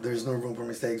room. There's no room for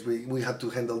mistakes. We have to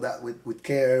handle that with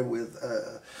care, with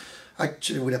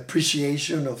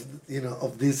appreciation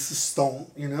of this stone,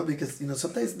 because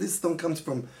sometimes this stone comes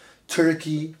from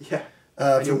Turkey,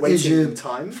 from Egypt,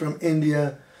 from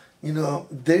India.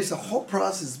 There's a whole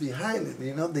process behind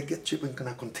it. They get shipped in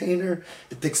a container.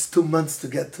 It takes 2 months to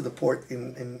get to the port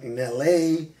in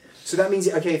LA. So that means,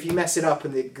 okay, if you mess it up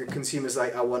and the consumer's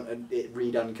like, I want it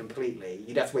redone completely,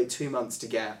 you'd have to wait 2 months to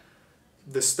get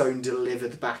the stone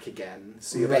delivered back again.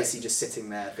 So you're basically just sitting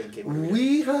there thinking...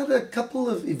 We had a couple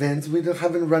of events. We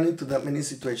haven't run into that many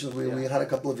situations. We had a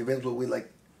couple of events where we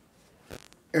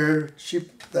air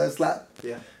shipped the slab.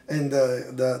 Yeah. And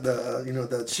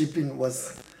the shipping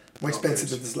was more expensive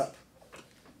than the slab.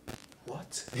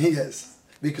 What? Yes.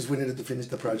 Because we needed to finish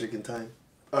the project in time.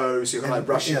 Oh, so you're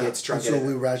rushing it to try and get it. So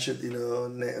we rushed it,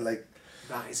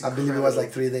 that is I believe it was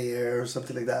 3-day air or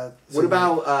something like that. What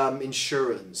about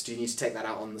insurance? Do you need to take that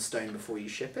out on the stone before you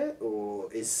ship it,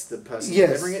 or is the person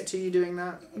delivering it to you doing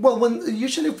that? Well,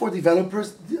 usually for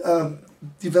developers,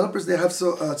 they have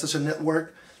such a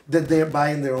network that they're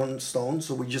buying their own stone,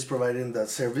 so we just providing the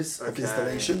service of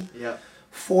installation. Yeah.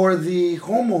 For the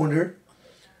homeowner,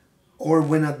 or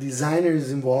when a designer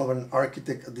is involved, an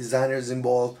architect, a designer is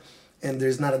involved, and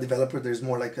there's not a developer, there's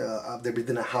more like they're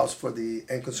building a house for the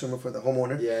end consumer, for the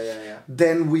homeowner. Yeah.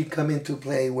 Then we come into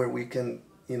play where we can,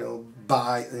 you know,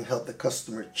 buy and help the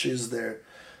customer choose their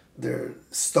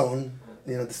stone,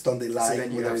 you know, the stone they like. So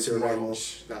then you have to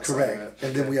arrange that. Correct.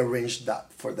 And then we arrange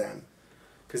that for them.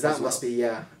 Because that must be,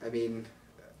 I mean,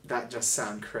 that just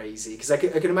sound crazy. Because I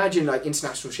can imagine, like,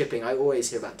 international shipping, I always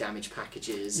hear about damaged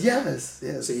packages. Yes.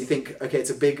 So you think, okay, it's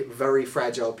a big, very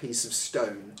fragile piece of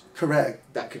stone.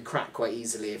 Correct. That could crack quite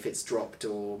easily if it's dropped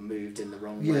or moved in the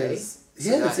wrong way. Yes. So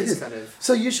yes, it is. Kind of...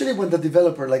 So usually when the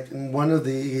developer, like in one of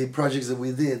the projects that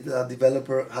we did, the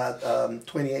developer had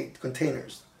 28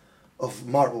 containers of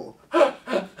marble.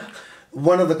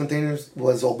 One of the containers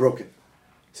was all broken.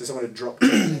 So someone had dropped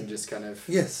it and just kind of...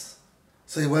 Yes.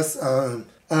 So it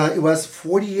was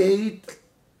 48,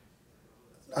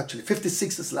 actually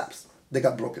 56 slabs that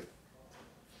got broken.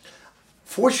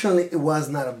 Fortunately, it was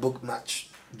not a book match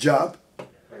job.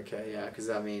 Okay, yeah, because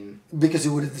I mean... Because it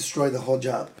would have destroyed the whole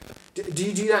job. Do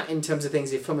you do that in terms of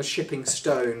things, if from a shipping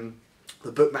stone,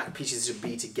 the book match pieces should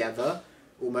be together,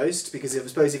 almost? Because I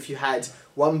suppose if you had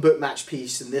one book match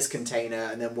piece in this container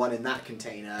and then one in that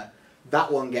container,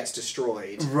 that one gets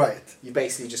destroyed. Right. You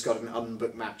basically just got an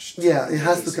unbook matched. Yeah, it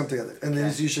has to come together. And then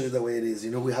it's usually the way it is.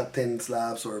 You know, we have 10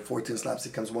 slabs or 14 slabs.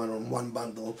 It comes one on one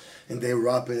bundle. And they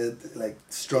wrap it, like,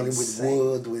 strung it with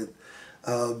wood, with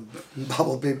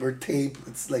bubble paper, tape.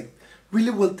 It's, like,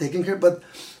 really well taken care of. But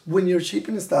when you're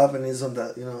shipping stuff and it's on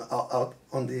the, you know, out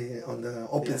on the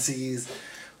open seas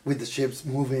with the ships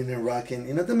moving and rocking,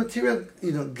 you know, the material,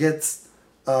 you know, gets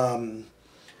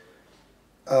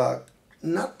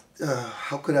not...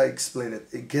 how could I explain it?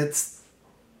 It's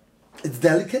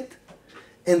delicate,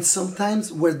 and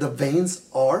sometimes where the veins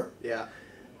are,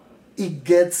 it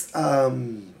gets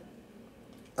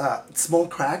small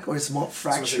crack or a small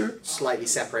fracture. Slightly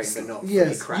separating, but not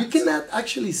yes, cracks. you cannot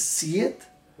actually see it.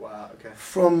 Wow. Okay.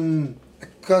 From a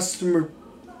customer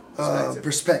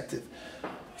perspective.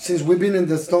 Since we've been in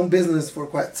the stone business for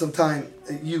quite some time,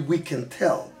 we can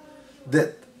tell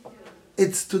that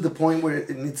it's to the point where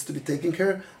it needs to be taken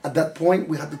care of. At that point,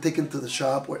 we have to take it to the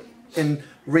shop and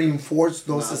reinforce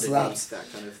those slabs. That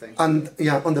kind of thing. And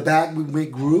on the back, we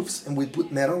make grooves and we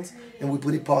put metals and we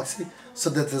put epoxy so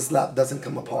that the slab doesn't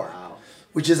come apart. Wow.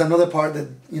 Which is another part that,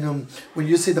 you know, when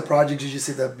you see the project, you just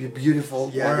see the beautiful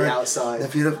work. The outside. The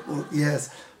beautiful, yes.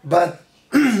 But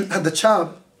at the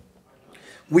shop,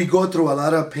 we go through a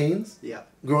lot of pains. Yeah.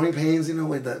 Growing pains, you know,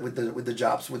 with the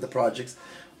jobs, with the projects,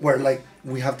 where like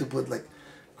we have to put like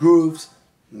grooves,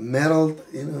 metal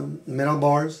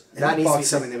bars. That needs to be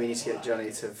something that we need to get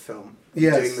Johnny to film.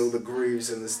 Yes. Doing all the grooves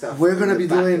and the stuff. We're gonna be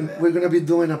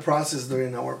doing a process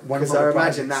during one of our projects. Because I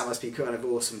imagine that must be kind of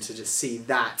awesome to just see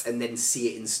that and then see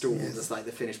it installed as like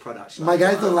the finished product. My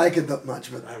guys don't like it that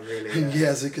much, but really,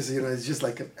 yes, because you know it's just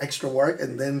like an extra work,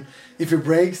 and then if it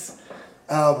breaks,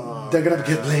 they're gonna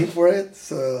get blamed for it.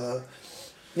 So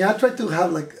I try to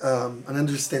have like an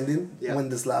understanding when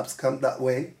the slabs come that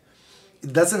way.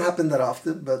 It doesn't happen that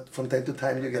often, but from time to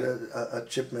time you get a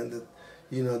shipment that,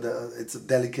 you know, it's a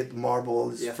delicate marble,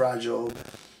 it's fragile,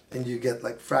 and you get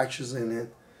like fractures in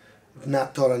it.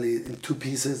 Not totally in two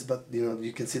pieces, but you know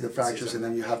you can see the fractures, and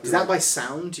then you have to. Is that by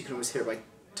sound? You can always hear it by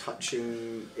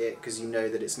touching it because you know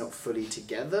that it's not fully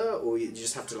together, or you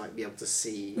just have to like be able to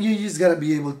see. You just gotta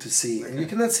be able to see, and you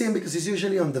cannot see them because it's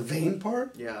usually on the vein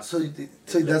part. Yeah. So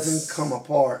it doesn't come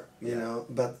apart, you know,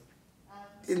 but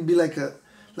it'll be like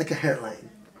a hairline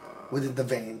within the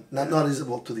vein, not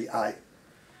visible to the eye.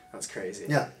 That's crazy.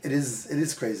 Yeah, it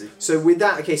is crazy. So with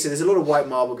that, okay, so there's a lot of white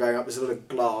marble going up, there's a lot of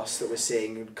glass that we're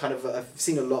seeing, kind of, I've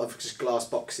seen a lot of just glass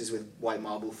boxes with white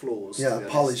marble floors. Yeah,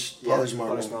 polished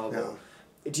marble.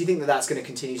 Yeah. Do you think that that's going to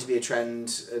continue to be a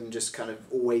trend and just kind of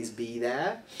always be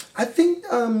there? I think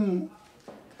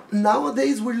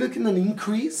nowadays we're looking at an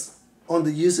increase on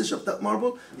the usage of that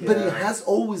marble, but it has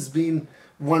always been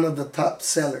one of the top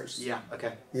sellers. Yeah,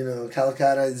 okay. You know,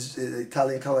 Calacatta is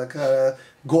Italian Calacatta,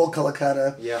 gold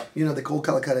Calacatta. Yeah. You know, the gold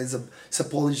Calacatta is a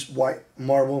polished white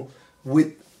marble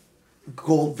with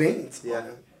gold veins on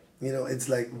it. You know, it's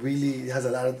like really, it has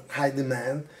a lot of high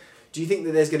demand. Do you think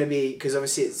that there's going to be, because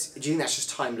obviously do you think that's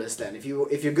just timeless then?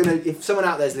 If someone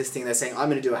out there's listening, they're saying, I'm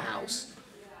going to do a house,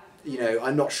 you know,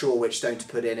 I'm not sure which stone to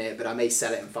put in it, but I may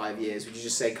sell it in 5 years. Would you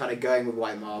just say kind of going with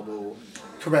white marble?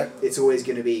 Correct. It's always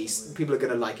going to be, people are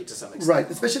going to like it to some extent. Right,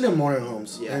 especially in modern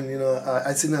homes. Yeah. And, you know,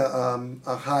 I've seen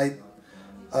a high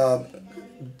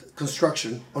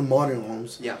construction on modern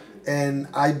homes. Yeah. and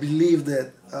I believe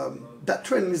that that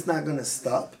trend is not gonna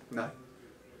stop. No.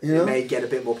 You know? It may get a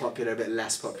bit more popular, a bit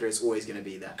less popular. It's always going to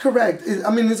be there. Correct. I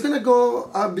mean, it's gonna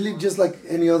go. I believe just like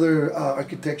any other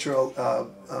architectural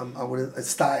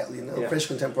style. You know, Yeah. French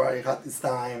contemporary had its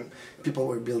time. People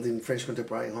were building French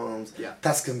contemporary homes. Yeah.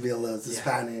 Tuscan villas, the Yeah.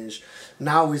 Spanish.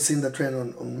 Now we're seeing the trend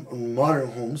on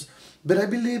modern homes. But I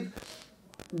believe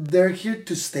they're here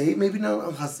to stay. Maybe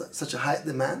not has such a high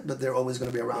demand, but they're always going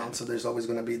to be around. Yeah. So there's always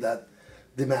going to be that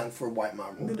demand for white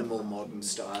marble. Minimal modern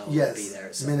style will Yes. be there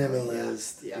at some point.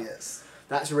 Minimalist. Yeah. Yes.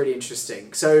 That's really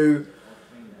interesting. So,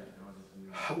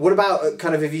 what about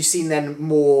kind of, have you seen then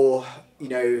more, you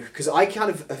know, because I kind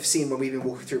of have seen when we've been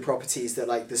walking through properties that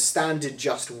like the standard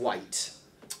just white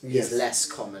Yes. is less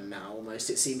common now almost.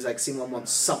 It seems like someone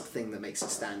wants something that makes it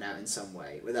stand out in some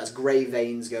way, whether that's grey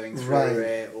veins going through Right.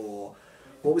 it or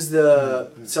what was the,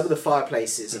 some of the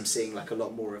fireplaces I'm seeing like a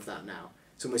lot more of that now.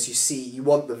 It's almost you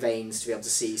want the veins to be able to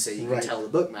see so you can Right. tell the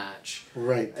book match.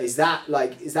 Right. Is that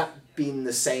been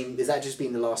the same? Is that just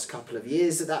been the last couple of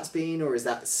years that's been, or is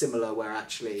that similar where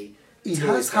actually It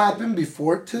has happened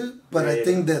before too, but I Really?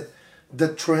 think that the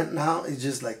trend now is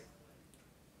just like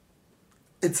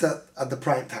it's at the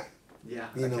prime time. Yeah.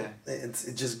 You know, Okay. it's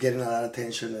just getting a lot of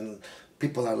attention and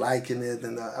people are liking it,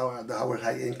 and our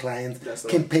high-end clients That's the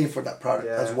can one. pay for that product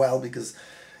Yeah. as well because,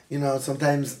 you know,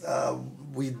 sometimes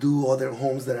we do other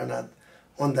homes that are not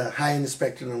on the high-end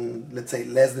spectrum, let's say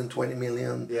less than 20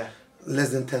 million, Yeah. less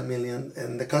than 10 million,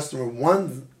 and the customer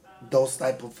wants those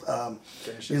type of,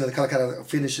 Finishes. you know, the kind of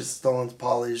finishes, stones,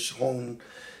 polish, hone.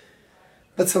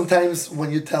 But sometimes when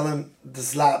you tell them the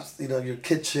slabs, you know, your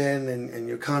kitchen and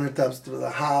your countertops to the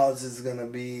house is gonna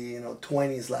be, you know,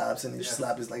 20 slabs, and each Yeah.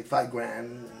 slab is like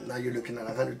 $5,000. Now you're looking at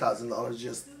 $100,000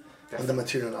 just on the Definitely.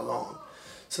 material alone.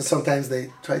 So sometimes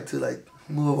they try to like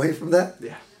move away from that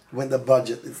Yeah. when the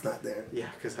budget is not there. Yeah,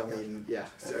 because I mean, yeah,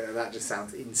 so that just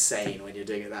sounds insane when you're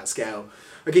doing it at that scale.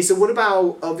 Okay, so what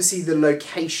about obviously the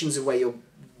locations of where you're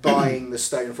buying the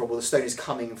stone from, or the stone is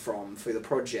coming from for the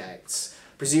projects?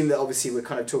 Presume that obviously we're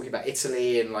kind of talking about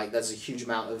Italy and like there's a huge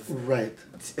amount of. Right.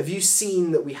 Have you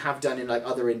seen that we have done in like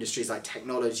other industries like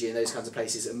technology and those kinds of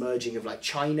places emerging of like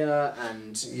China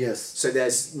and. Yes. So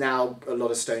there's now a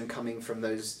lot of stone coming from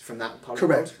that part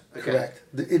Correct. of the world? Okay. Correct.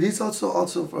 It is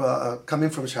also coming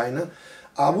from China.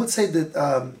 I would say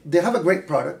that they have a great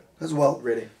product as well.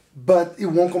 Really? But it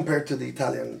won't compare to the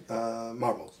Italian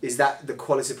marbles. Is that the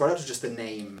quality of product or just the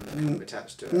name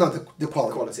attached to it? No, the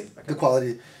quality. Quality, okay. The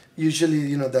quality. Usually,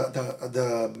 you know,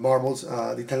 the marbles,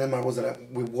 the Italian marbles that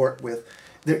we work with,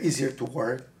 they're easier to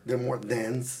work. They're more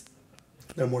dense.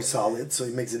 They're more solid, so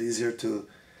it makes it easier to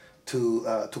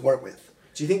work with.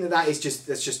 Do you think that's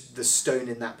just the stone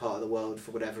in that part of the world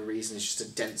for whatever reason? It's just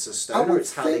a denser I stone, or would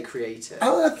it's how they think- create it?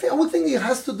 I would think it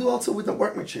has to do also with the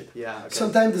workmanship. Yeah. Okay.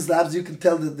 Sometimes the slabs you can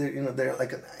tell that they're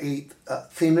like an 8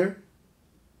 thinner.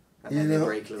 And then they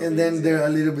break a little and bit then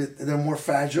easier. they're more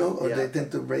fragile, or Yeah. they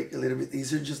tend to break a little bit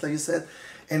easier, just like you said.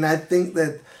 And I think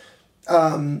that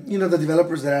the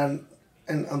developers that are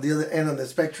on the other end of the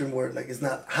spectrum, where like it's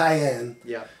not high end,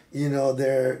 Yeah.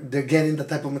 they're getting the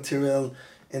type of material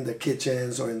in their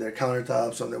kitchens or in their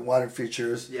countertops or their water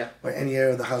features, Yeah. or any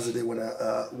area of the house that they want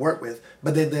to work with,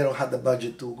 but then they don't have the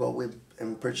budget to go with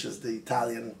and purchase the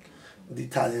Italian see.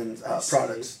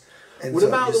 products. And What so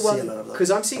about you the see a lot one? of those. Because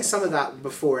I'm seeing some of that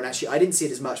before, and actually I didn't see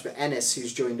it as much. But Ennis,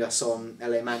 who's joined us on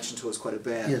LA Mansion Tours quite a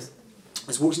bit, Yes.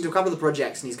 has walked into a couple of the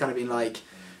projects, and he's kind of been like,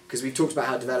 because we've talked about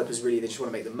how developers really they just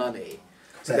want to make the money.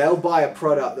 So Right. they'll buy a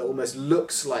product that almost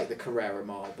looks like the Carrara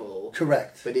marble,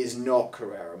 Correct. but is not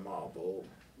Carrara marble.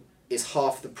 Is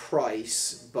half the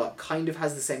price, but kind of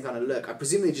has the same kind of look. I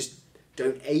presume they just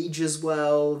don't age as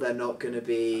well. They're not going to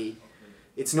be.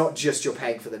 It's not just you're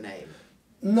paying for the name.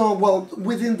 No, well,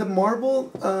 within the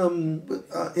marble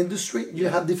industry, you Yeah.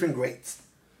 have different grades.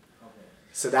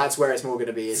 So that's where it's more going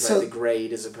to be, is So- like the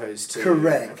grade as opposed to.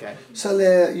 Correct. Okay. So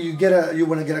you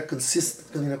want to get a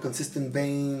consistent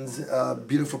veins,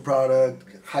 beautiful product,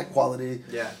 high quality,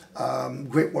 Yeah.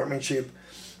 great workmanship.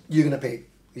 You're gonna pay.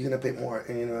 You're gonna pay more,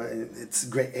 and it's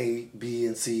grade A, B,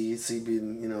 and C. C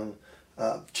being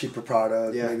cheaper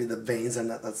product. Yeah. Maybe the veins are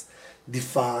not as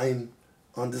defined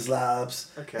on the slabs.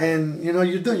 Okay. And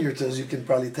you're doing your tours. You can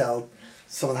probably tell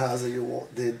some of the houses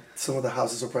some of the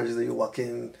houses or projects that you walk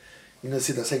in.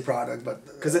 See the same product, but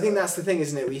Because I think that's the thing,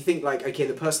 isn't it? We think like, okay,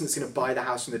 the person that's going to buy the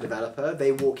house from the developer,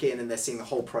 they walk in and they're seeing the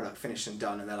whole product finished and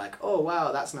done, and they're like, oh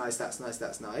wow, that's nice, that's nice,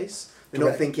 that's nice. They're not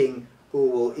Correct. thinking, oh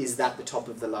well, is that the top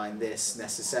of the line this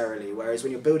necessarily? Whereas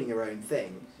when you're building your own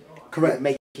thing, Correct.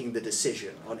 you're making the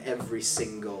decision on every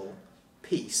single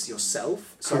piece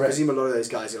yourself. So I Correct. presume a lot of those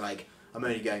guys are like, I'm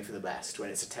only going for the best when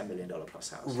it's a $10 million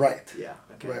plus house. Right. Yeah.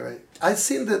 Okay. Right. I've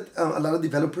seen that a lot of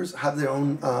developers have their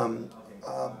own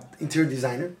interior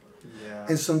designer. Yeah.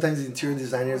 And sometimes the interior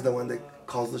designer is the one that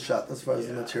calls the shot as far as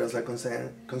the materials are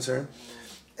concerned.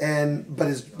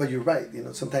 But you're right. You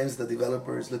know, sometimes the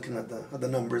developer is looking at the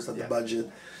numbers, at the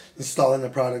budget, installing a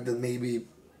product that maybe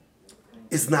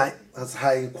is not as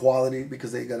high in quality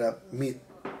because they gotta meet,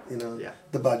 you know,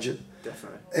 the budget.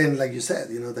 Definitely. And like you said,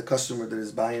 you know, the customer that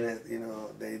is buying it, you know,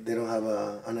 they don't have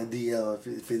an idea of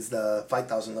if it's the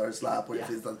 $5,000 slab or if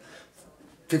it's the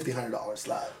 $1,500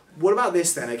 slab. What about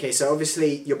this then? Okay, so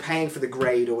obviously you're paying for the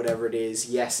grade or whatever it is.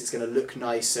 Yes, it's going to look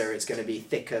nicer. It's going to be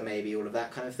thicker, maybe all of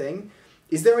that kind of thing.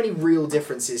 Is there any real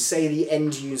differences? Say the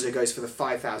end user goes for the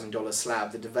 $5,000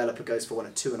 slab, the developer goes for one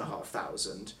at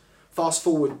 $2,500. Fast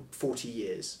forward 40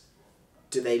 years.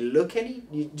 Do they look any?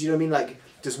 Do you know what I mean? Like,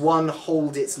 does one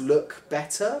hold its look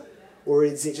better, or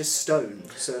is it just stone?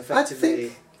 So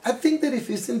effectively, I think that if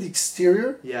it's in the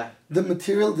exterior, the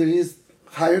material that is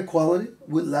higher quality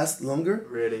would last longer.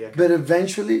 Really, okay. But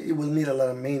eventually it will need a lot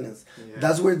of maintenance. Yeah.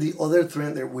 That's where the other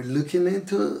trend that we're looking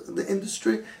into the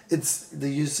industry. It's the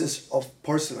usage of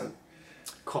porcelain.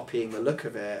 Copying the look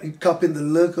of it. Copying the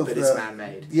look of but it's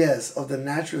man-made. Yes, of the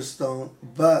natural stone,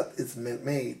 but it's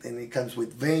man-made, and it comes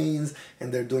with veins,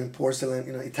 and they're doing porcelain,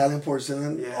 you know, Italian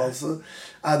porcelain also.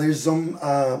 There's some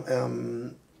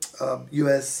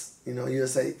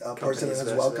USA porcelain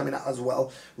as well coming out as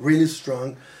well, really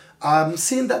strong. I'm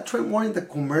seeing that trend more in the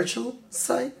commercial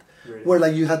side. Really? Where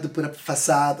like you had to put a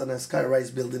facade on a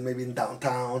sky-rise building maybe in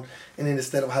downtown, and then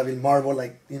instead of having marble,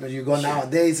 like, you know, you go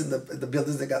nowadays in the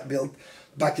buildings that got built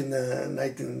back in the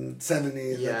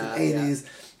 1970s, 1980s,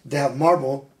 they have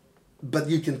marble, but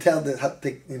you can tell that had to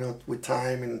take, you know, with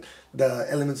time and the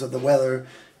elements of the weather,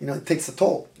 you know, it takes a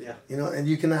toll. Yeah. You know, and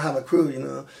you cannot have a crew, you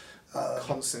know,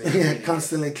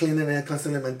 constantly cleaning it,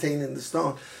 constantly maintaining the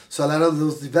stone. So a lot of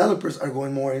those developers are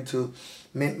going more into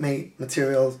made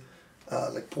materials.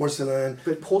 Like porcelain.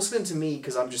 But porcelain to me,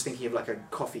 because I'm just thinking of like a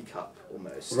coffee cup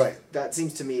almost. Right. That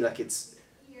seems to me like it's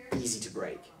easy to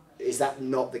break. Is that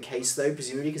not the case though,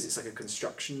 presumably, because it's like a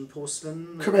construction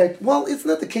porcelain? Correct. Well, it's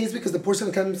not the case because the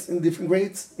porcelain comes in different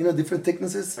grades, you know, different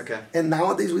thicknesses. Okay. And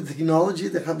nowadays with technology,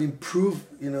 they have improved,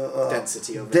 you know,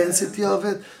 density of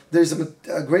it. There's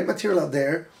a great material out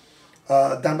there,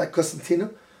 done by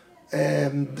Costantino.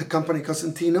 The company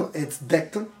Costantino, it's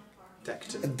Decton.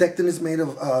 Decton is made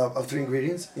of 3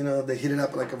 ingredients. You know, they heat it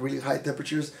up at like a really high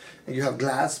temperatures, and you have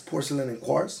glass, porcelain, and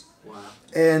quartz. Wow.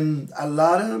 And a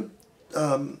lot of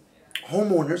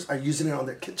homeowners are using it on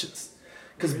their kitchens.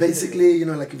 Because basically, you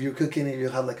know, like if you're cooking and you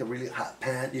have like a really hot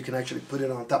pan, you can actually put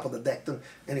it on top of the Decton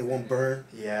and it won't burn.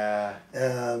 Yeah.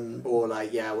 Or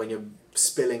like, when you're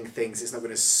spilling things, it's not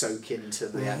going to soak into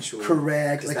the actual...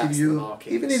 Correct. Like if you,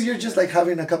 even if you're just like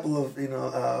having a couple of, you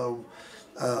know,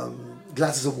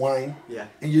 glasses of wine,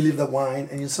 and you leave the wine,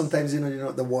 and you sometimes, you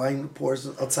know the wine pours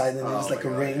outside and it's like a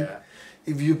ring. Yeah.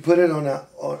 If you put it on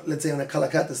let's say on a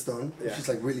Calacata stone, which is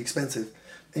like really expensive,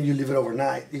 and you leave it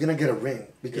overnight, you're gonna get a ring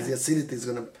because the acidity is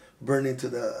gonna burn into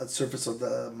the surface of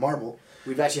the marble.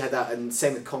 We've actually had that, and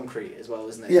same with concrete as well,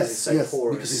 isn't it? Yes, it's so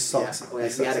porous. Because it's toxic. Yeah.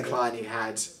 We had a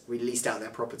client we leased out their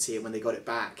property, and when they got it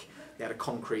back, they had a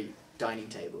concrete dining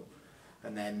table.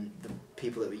 And then the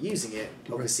people that were using it,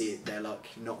 obviously they're like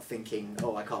not thinking,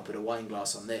 oh, I can't put a wine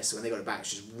glass on this. So when they got it back, it's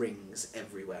just rings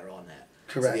everywhere on it.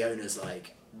 Correct. So the owner's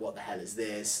like, what the hell is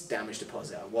this? Damage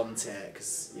deposit, I want it,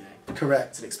 because, you know. Correct.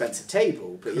 It's an expensive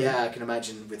table. But I can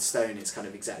imagine with stone, it's kind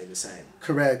of exactly the same.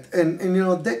 Correct. And you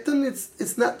know, Decton,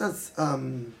 it's not as,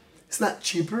 it's not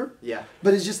cheaper. Yeah.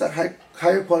 But it's just a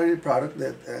higher quality product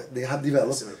that they have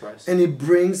developed. Similar price. And it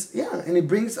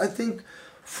brings, I think,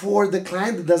 for the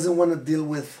client that doesn't want to deal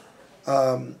with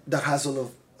the hassle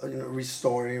of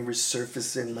restoring,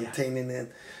 resurfacing, maintaining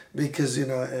it, because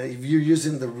if you're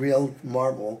using the real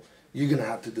marble, you're gonna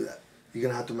have to do that. You're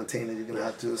gonna have to maintain it. You're gonna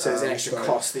have to. So there's an extra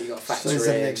cost that you got to factor in.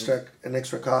 So it's an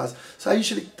extra cost. So I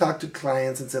usually talk to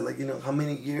clients and say how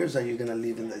many years are you gonna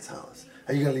live in this house?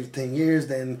 Are you gonna live 10 years?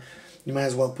 Then you might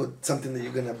as well put something that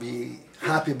you're gonna be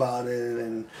happy about it,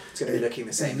 and it's gonna be looking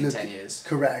the same in 10 years.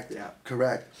 Correct. Yeah.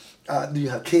 Correct. Do you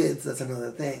have kids? That's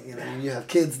another thing. When you have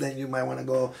kids, then you might want to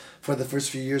go for the first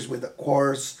few years with a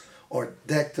quartz or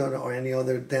Decton or any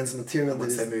other dense material.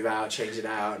 Once they move out, change it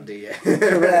out, and do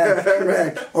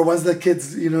correct. Or once the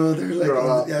kids, they're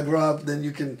like grow up, then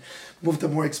you can move to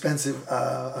more expensive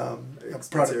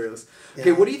materials. Yeah.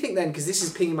 Okay, what do you think then? Because this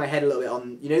is pinging my head a little bit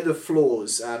on the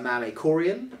floors. Mame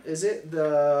Corian, is it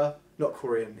the not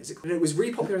Korean. Is it? It was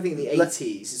really popular, I think, in the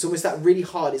 80s. It's almost that really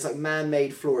hard. It's like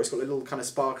man-made floor. It's got little kind of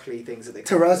sparkly things that they.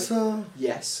 Terrazzo.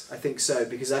 Yes, I think so,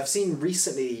 because I've seen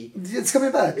recently. It's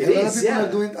coming back. A lot of people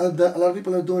are doing. A lot of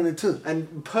people are doing it too.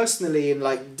 And personally, and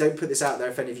like, don't put this out there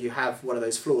if any of you have one of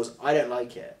those floors. I don't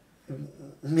like it.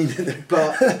 Me neither.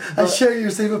 But I share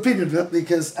your same opinion,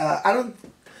 because I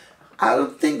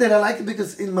don't think that I like it,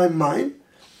 because in my mind,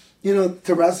 you know,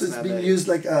 terrazzo is being used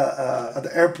like at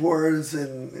the airports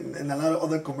and a lot of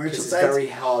other commercial sites. It's very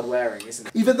hard wearing, isn't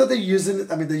it? Even though they're using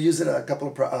it, I mean, they use it at a couple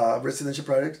of residential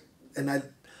projects, and I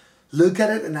look at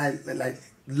it and I like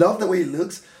love the way it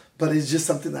looks, but it's just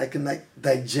something I can like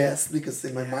digest, because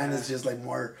in my mind it's just like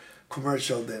more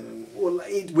commercial than. Well,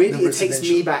 weirdly, it takes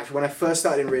me back to when I first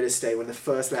started in real estate. One of the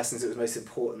first lessons that was most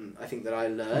important, I think, that I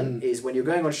learned is when you're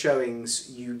going on showings,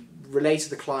 you relay to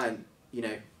the client, you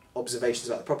know, observations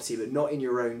about the property, but not in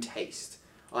your own taste.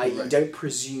 You don't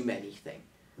presume anything.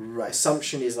 Right.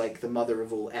 Assumption is like the mother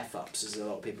of all f-ups, as a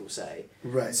lot of people say.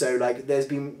 Right. So like,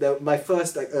 my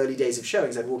first like early days of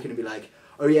showings, I'd walk in and be like,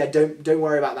 oh yeah, don't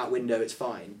worry about that window, it's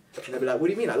fine. And they'd be like, what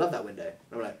do you mean? I love that window.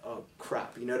 And I'm like, oh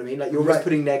crap, you know what I mean? Like, you're always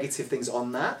putting negative things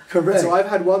on that. Correct. So I've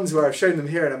had ones where I've shown them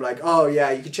here and I'm like, oh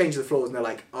yeah, you could change the floors, and they're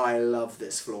like, I love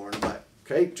this floor, and I'm like,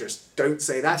 okay, just don't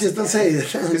say that. Just don't say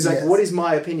it. Because like, what is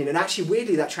my opinion? And actually,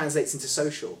 weirdly, that translates into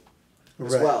social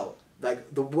as well.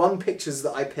 Like, the one pictures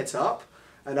that I put up,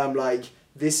 and I'm like,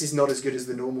 this is not as good as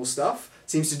the normal stuff,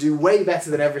 seems to do way better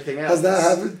than everything else. Has that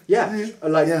happened?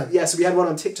 Yeah. So we had one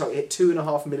on TikTok. It hit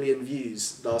 2.5 million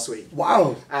views last week.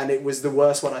 Wow. And it was the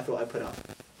worst one I thought I put up.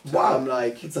 So wow. I'm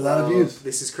like, it's a lot of views.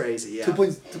 This is crazy. Yeah.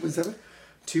 2.7.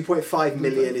 2.5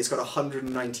 million. It's got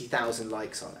 190,000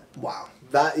 likes on it. Wow.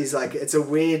 That is like, it's a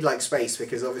weird like space,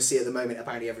 because obviously at the moment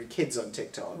apparently every kid's on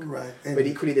TikTok. Right. But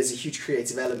equally there's a huge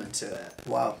creative element to it.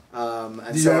 Wow.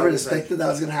 And Did you ever expect that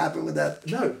was going to happen with that?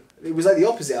 No. It was like the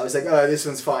opposite. I was like, oh, this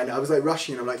one's fine. I was like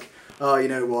rushing, and I'm like, oh, you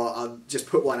know what, I'll just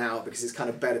put one out, because it's kind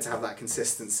of better to have that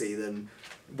consistency than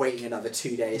waiting another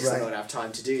 2 days to not have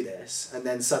time to do this. And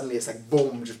then suddenly it's like,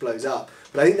 boom, just blows up.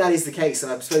 But I think that is the case,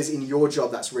 and I suppose in your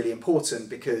job that's really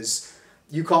important, because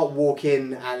you can't walk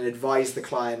in and advise the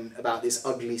client about this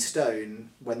ugly stone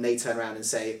when they turn around and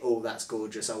say, oh, that's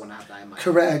gorgeous, I want to have that in my house.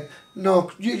 Correct.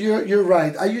 No, you're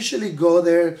right. I usually go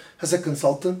there as a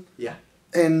consultant. Yeah.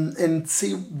 And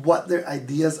see what their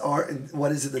ideas are and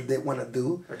what is it that they want to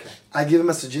do. Okay. I give them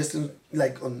a suggestion,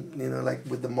 like on, you know, like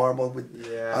with the marble.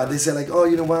 They say like, oh,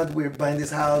 you know what, we're buying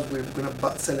this house, we're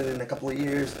gonna sell it in a couple of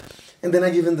years, and then I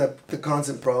give them the cons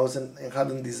and pros and have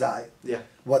them decide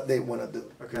what they want to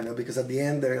do. Okay. You know, because at the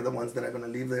end they're the ones that are gonna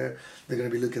live there. They're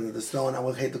gonna be looking at the stone. I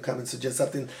would hate to come and suggest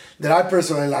something that I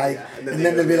personally like, and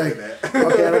then they'll be like,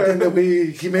 okay, I don't think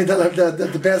that he made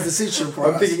the best decision for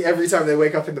us. I'm thinking every time they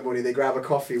wake up in the morning, they grab a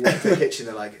coffee, walk to the kitchen,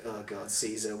 they're like, oh God,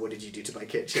 Cesar, what did you do to my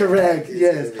kitchen? Correct.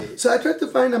 Yes. So I try to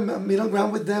find a middle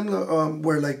ground with them,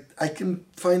 where like I can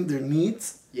find their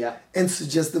needs. Yeah. And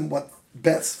suggest them what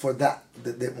best for that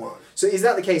they want. So is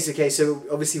that the case? Okay, so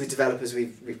obviously with developers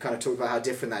we've kind of talked about how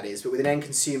different that is, but with an end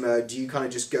consumer, do you kind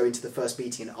of just go into the first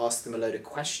meeting and ask them a load of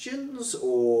questions,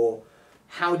 or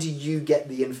how do you get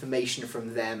the information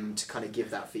from them to kind of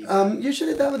give that feedback?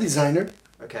 Usually they have a designer.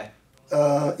 Okay.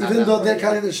 Even though they're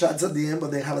kind of the shots at the end,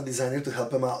 but they have a designer to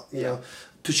help them out, you know,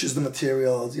 to choose the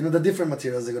materials, you know, the different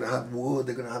materials. They're going to have wood,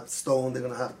 they're going to have stone, they're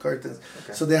going to have curtains.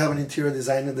 Okay. So they have an interior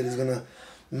designer that is going to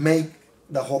make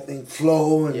the whole thing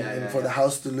flow and for the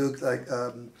house to look like,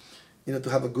 you know, to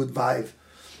have a good vibe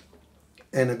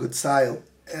and a good style.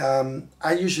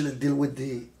 I usually deal with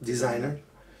the designer,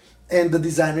 and the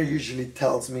designer usually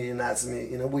tells me and asks me,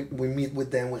 you know, we meet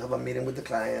with them, we have a meeting with the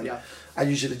client. Yeah.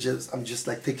 I'm just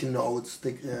like taking notes,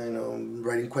 you know,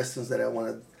 writing questions that I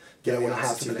want to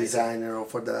have to the designer or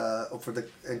for the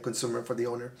end consumer, for the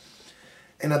owner.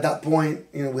 And at that point,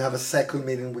 you know, we have a second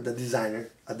meeting with the designer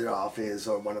at their office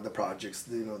or one of the projects,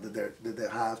 you know, that they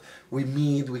have. We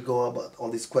meet, we go about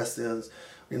all these questions,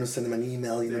 you know, send them an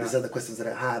email, you know, these are the questions that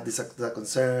I had, these are the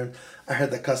concern. I heard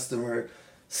the customer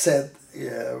said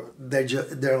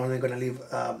they're only going to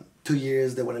live 2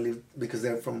 years, they want to live because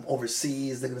they're from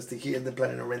overseas, they're going to stay here, they're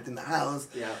planning on renting the house.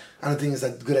 Yeah. I don't think it's a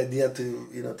good idea to,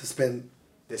 you know, to spend,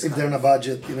 if they're on a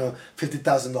budget, you know,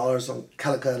 $50,000 on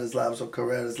Calicut slabs or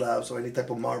Carrera slabs or any type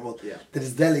of marble that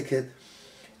is delicate,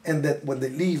 and that when they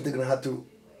leave, they're gonna have to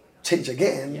change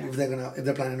again if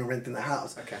they're planning on renting the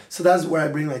house. Okay. So that's where I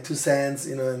bring my 2 cents,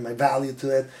 you know, and my value to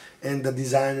it. And the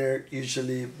designer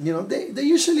usually, you know, they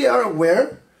usually are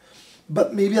aware,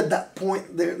 but maybe at that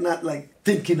point they're not like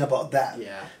thinking about that.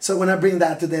 Yeah. So when I bring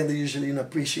that to them, they usually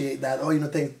appreciate that. Oh,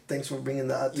 thanks for bringing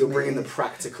that. You're bringing the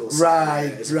practical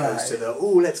side, as opposed to the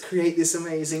let's create this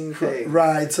amazing thing.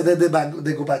 Right. So then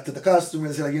they go back to the customer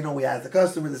and say like, we asked the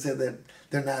customer. They said that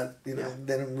they're not, they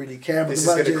don't really care about this the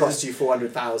budget. This is going to cost you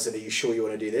 400,000. Are you sure you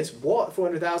want to do this? What,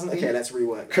 400,000? Okay, let's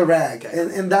rework. Correct.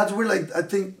 Okay. And that's where I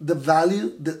think the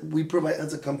value that we provide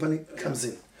as a company comes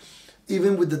in.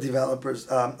 Even with the developers,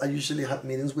 I usually have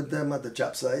meetings with them at the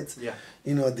job sites. Yeah.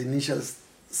 At the initial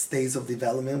stage of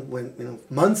development, when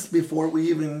months before we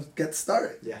even get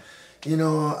started. Yeah.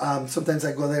 Sometimes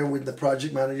I go there with the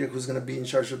project manager who's going to be in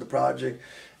charge of the project,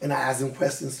 and I ask them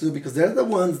questions too because they're the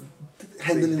ones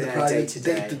handling the project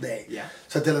day to day. Yeah.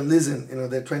 So I tell them, listen,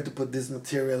 they're trying to put this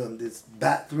material in this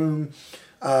bathroom.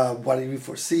 What do you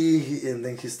foresee? And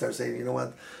then he starts saying, you know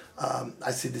what?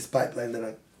 I see this pipeline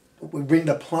that we bring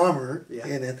the plumber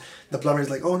in, and the plumber is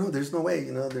like, oh no, there's no way.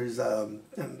 There's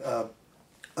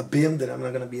a beam that I'm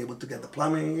not gonna be able to get the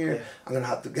plumber in here. Yeah. I'm gonna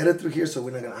have to get it through here, so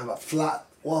we're not gonna have a flat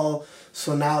wall.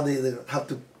 So now they have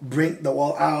to bring the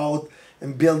wall out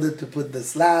and build it to put the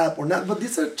slab or not. But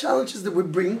these are challenges that we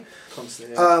bring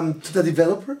constantly to the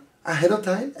developer ahead of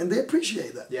time, and they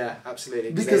appreciate that. Yeah,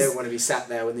 absolutely. Because they don't want to be sat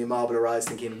there when the marble arrives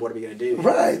thinking, what are we going to do?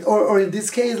 Right. Or in this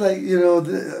case,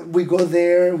 we go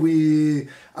there, we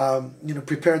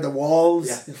prepare the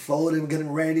walls, float them, get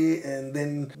them ready, and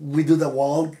then we do the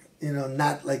wall,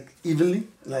 not evenly,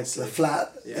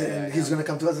 flat. Yeah, and he's going to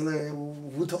come to us and say,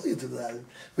 who told you to do that?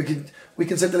 We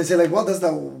can certainly say that's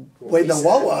the way the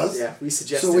wall was. Yeah, we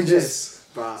suggested this.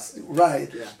 But, right.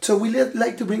 Yeah. So we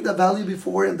like to bring the value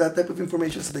before and that type of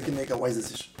information so they can make a wise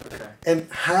decision. Okay.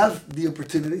 And have the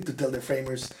opportunity to tell their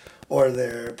framers or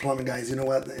their plumbing guys, you know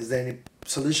what, is there any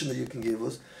solution that you can give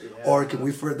us? Yeah. Or can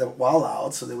we further the wall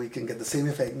out so that we can get the same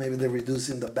effect? Maybe they're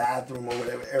reducing the bathroom or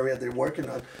whatever area they're working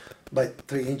on by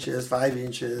 3 inches, 5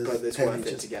 inches, but it's 10 worth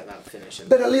inches. it to get that finish.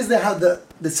 But at least they have the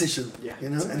decision,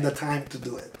 and the time to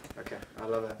do it. Okay, I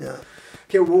love it. Yeah.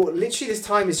 Okay, well, literally this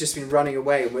time has just been running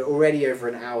away, and we're already over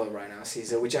an hour right now,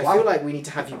 Cesar, which I feel like we need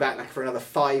to have you back for another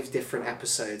 5 different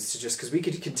episodes because we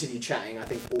could continue chatting, I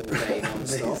think, all day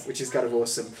non-stop, which is kind of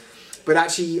awesome. But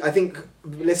actually, I think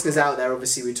listeners out there,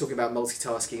 obviously, we're talking about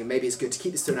multitasking, and maybe it's good to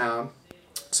keep this to an hour.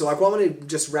 So I want to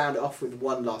just round it off with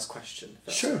one last question.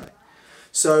 Sure. Right.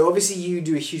 So obviously you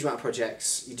do a huge amount of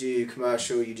projects. You do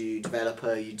commercial, you do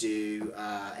developer, you do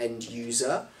end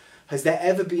user. Has there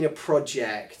ever been a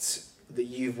project that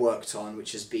you've worked on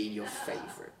which has been your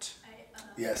favourite?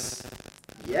 Yes.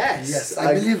 Yes. Yes,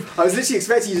 I believe. I was literally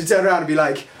expecting you to turn around and be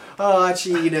like, oh,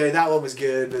 actually, that one was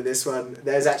good, but this one,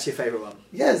 there's actually a favourite one.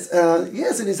 Yes, and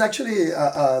it's actually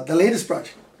the latest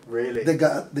project. Really? They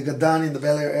got done in the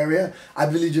Bel Air area. I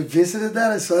believe you visited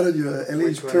that. I saw that your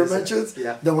LA tour mentions.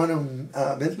 Yeah. The one on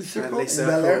Bentley Circle in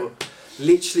Bel Air.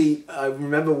 Literally, I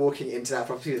remember walking into that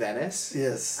property with Ennis.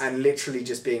 Yes. And literally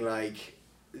just being like,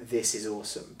 this is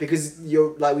awesome. Because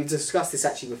we've discussed this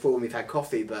actually before when we've had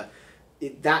coffee, but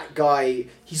that guy,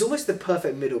 he's almost the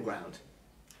perfect middle ground.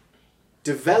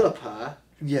 Developer.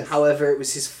 Yes. However, it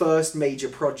was his first major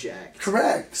project.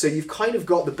 Correct. So you've kind of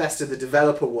got the best of the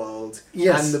developer world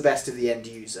and the best of the end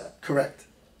user. Correct.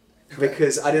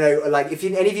 Because, I don't know, if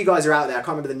any of you guys are out there, I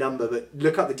can't remember the number, but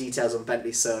look up the details on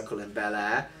Bentley Circle in Bel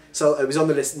Air. So it was on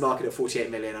the list market at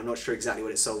 48 million. I'm not sure exactly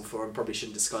what it sold for, and probably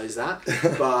shouldn't disclose that.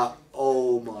 But,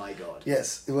 oh my God.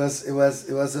 Yes, it was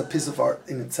a piece of art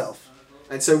in itself.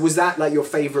 And so was that your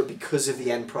favourite because of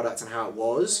the end product and how it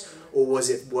was? Or was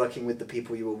it working with the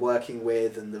people you were working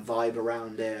with and the vibe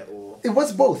around it? Or it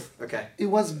was both. Okay. It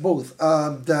was both.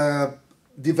 The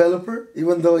developer,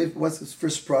 even though it was his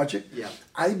first project,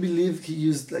 I believe he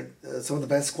used some of the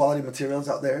best quality materials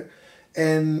out there,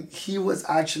 and he was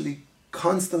actually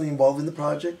constantly involved in the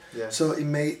project. Yeah. So it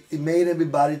made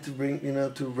everybody to bring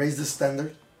to raise the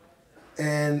standard,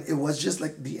 and it was just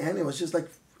the end. It was just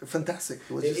fantastic.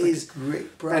 It was just a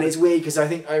great project. And it's weird because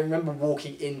I remember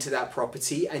walking into that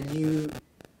property and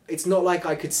it's not like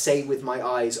I could say with my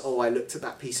eyes, oh, I looked at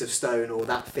that piece of stone or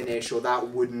that finish or that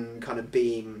wooden kind of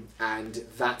beam and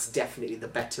that's definitely the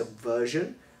better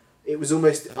version. It was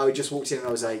almost, I just walked in and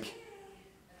I was like,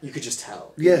 you could just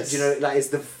tell. Yes. It's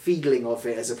the feeling of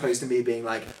it as opposed to me being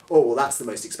like, oh, well, that's the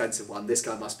most expensive one. This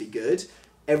guy must be good.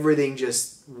 Everything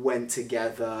just went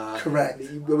together. Correct.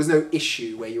 There was no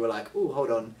issue where you were like, oh, hold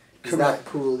on. Is that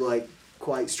pool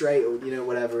quite straight or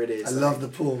whatever it is? I love the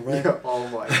pool, right? Yeah, oh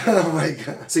my God. Oh my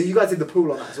God. So you guys did the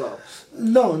pool on that as well?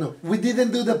 No. We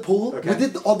didn't do the pool. Okay. We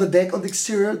did all the deck on the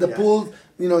exterior. The pool,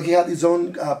 you know, he had his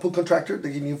own pool contractor that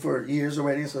he knew for years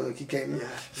already, so he came. Yeah,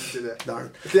 he did it.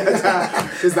 Darn. Yeah,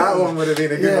 because that one would have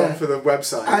been a good one for the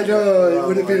website. I know, it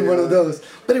would have been one of those.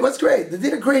 But it was great. They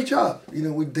did a great job. You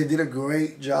know, they did a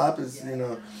great job. It's, you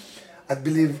know, I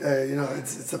believe, you know,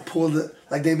 it's a pool that,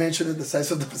 like they mentioned, the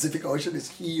size of the Pacific Ocean is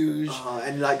huge.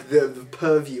 And like the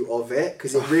purview of it,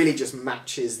 because it really just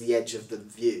matches the edge of the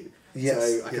view.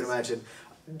 Yes, so I can imagine.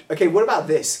 Okay, what about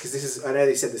this? Because this is, I know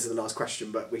they said this is the last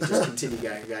question, but we can just continue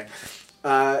going.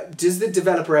 Does the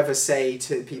developer ever say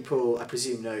to people, I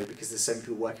presume no, because there's so many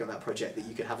people working on that project, that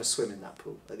you could have a swim in that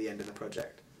pool at the end of the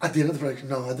project? At the end of the project,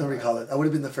 no, I don't recall it. I would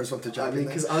have been the first one to jump in.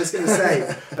 Because I was going to say,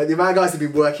 like, the amount of guys that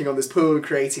have been working on this pool,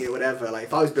 creating it, whatever, like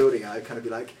if I was building it, I'd kind of be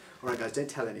like, all right, guys, don't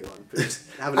tell anyone. But just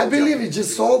have a I believe it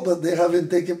just sold, but they haven't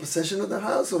taken possession of the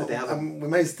house, so we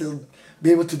might still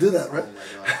be able to do that, right?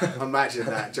 Oh my God. Imagine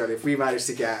that, Johnny. If we managed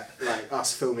to get like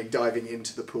us filming diving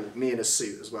into the pool, me in a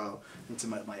suit as well. Into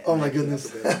my oh my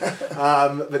goodness.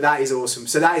 But that is awesome.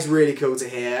 So that is really cool to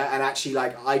hear. And actually,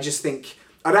 like, I just think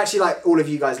I'd actually like all of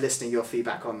you guys listening, your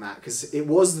feedback on that, because it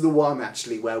was the one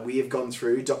actually where we have gone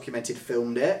through, documented,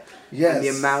 filmed it. Yes. And the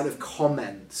amount of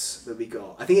comments that we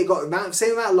got. I think it got the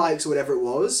same amount of likes or whatever it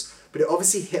was, but it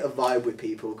obviously hit a vibe with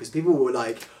people, because people were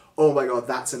like, oh my God,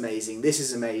 that's amazing. This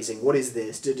is amazing. What is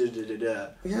this? Da, da, da, da, da.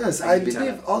 Yes, I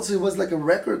believe also it was like a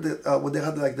record that when they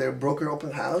had like their broker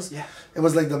open house. Yeah. It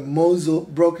was like the most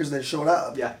brokers that showed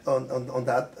up. Yeah. On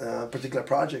that particular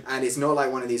project. And it's not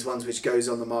like one of these ones which goes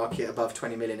on the market above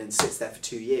 20 million and sits there for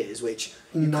 2 years, which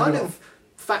you kind of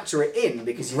factor it in,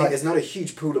 because you think there's not a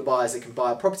huge pool of buyers that can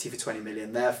buy a property for 20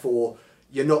 million. Therefore,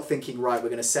 you're not thinking, right, we're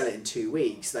going to sell it in 2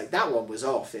 weeks. Like that one was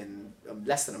off in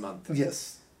less than a month.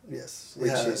 Yes. Yes,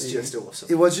 which is just awesome.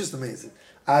 It was just amazing.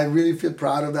 I really feel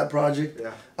proud of that project.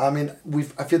 Yeah. I mean,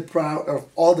 I feel proud of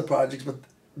all the projects, but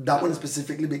that one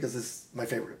specifically because it's my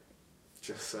favorite.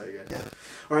 Just so good. Yeah.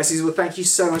 All right, Cesar. Well, thank you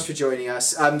so much for joining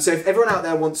us. So, if everyone out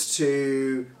there wants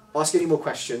to ask any more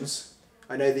questions,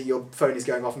 I know that your phone is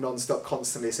going off non-stop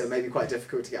constantly, so it may be quite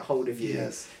difficult to get hold of you.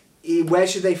 Yes. Where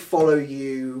should they follow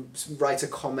you? Write a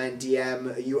comment,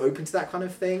 DM. Are you open to that kind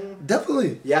of thing?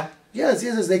 Definitely. Yeah. Yes.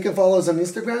 They can follow us on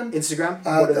Instagram. Instagram?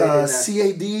 What are they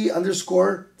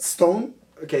CAD_stone.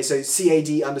 Okay, so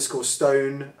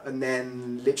CAD_stone, and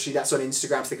then literally that's on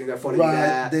Instagram, so they can go follow you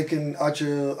there. They can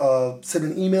actually send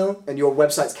an email. And your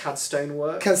website's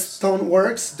CADstoneworks?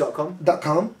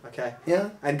 CADstoneworks.com. Okay.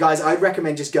 Yeah. And guys, I'd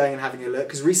recommend just going and having a look,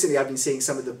 because recently I've been seeing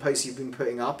some of the posts you've been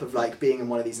putting up of like being in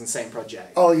one of these insane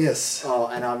projects. Oh, yes. Oh,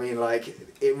 and I mean, like,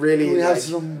 it really... We have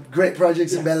some great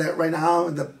projects in Bel Air right now,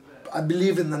 and I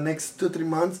believe in the next 2-3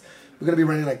 months, we're going to be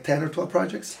running like 10 or 12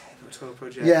 projects. 12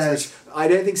 projects, yes. Which I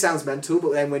don't think sounds mental,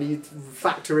 but then when you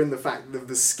factor in the fact of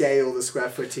the scale, the square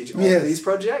footage of these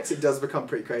projects, it does become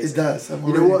pretty crazy. It does.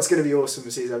 You know what's going to be awesome,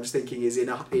 Cesar, I'm just thinking, is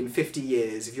in 50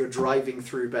 years, if you're driving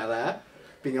through Bel Air,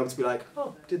 being able to be like,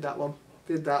 oh, did that one,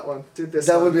 did that one, did this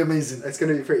That one. would be amazing. It's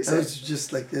going to be pretty sick. It's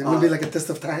just like, it would be like a test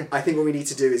of time. I think what we need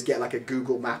to do is get like a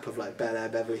Google map of like Bel Air,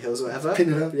 Beverly Hills, or whatever.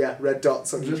 Pin it up. Yeah, red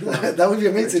dots on each one. That would be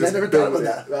amazing. I never thought about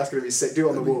that. That's going to be sick. Do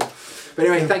it on the wall. But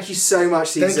anyway, thank you so much,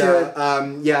 Cesar.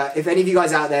 Thank you. Yeah, if any of you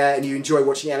guys out there and you enjoy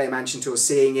watching LA Mansion Tour,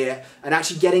 seeing it, and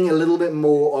actually getting a little bit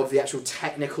more of the actual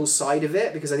technical side of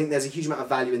it, because I think there's a huge amount of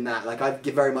value in that. Like, I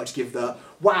very much give the,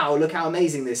 wow, look how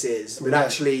amazing this is, but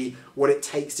actually what it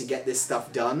takes to get this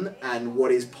stuff done and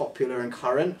what is popular and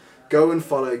current. Go and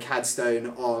follow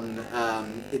CADstone on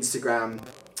Instagram,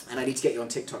 and I need to get you on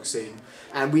TikTok soon.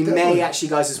 And we may actually,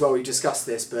 guys, as well, we discussed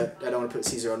this, but I don't want to put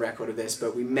Cesar on record of this,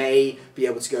 but we may be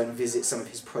able to go and visit some of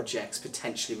his projects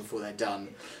potentially before they're done.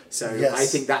 So I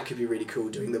think that could be really cool,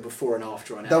 doing the before and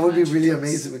after on it. That would be really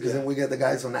amazing, because then we get the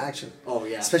guys on action. Oh,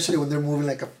 yeah. Especially when they're moving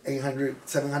like a 800,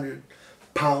 700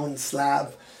 pound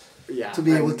slab. Yeah. To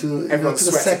be able to, to the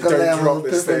second level.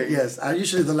 Yes, I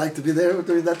usually don't like to be there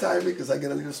during that time because I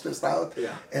get a little stressed out.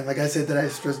 Yeah. And my guys said that I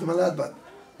stressed them a lot, but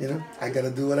you know, I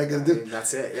gotta do what I gotta do. I mean,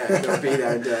 that's it. Yeah, you gotta be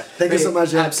there and do it. Thank you so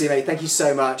much. Absolutely, mate. Thank you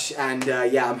so much, and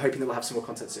yeah, I'm hoping that we'll have some more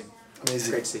content soon. Amazing. It's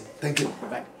great to see you. Thank you.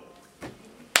 Bye.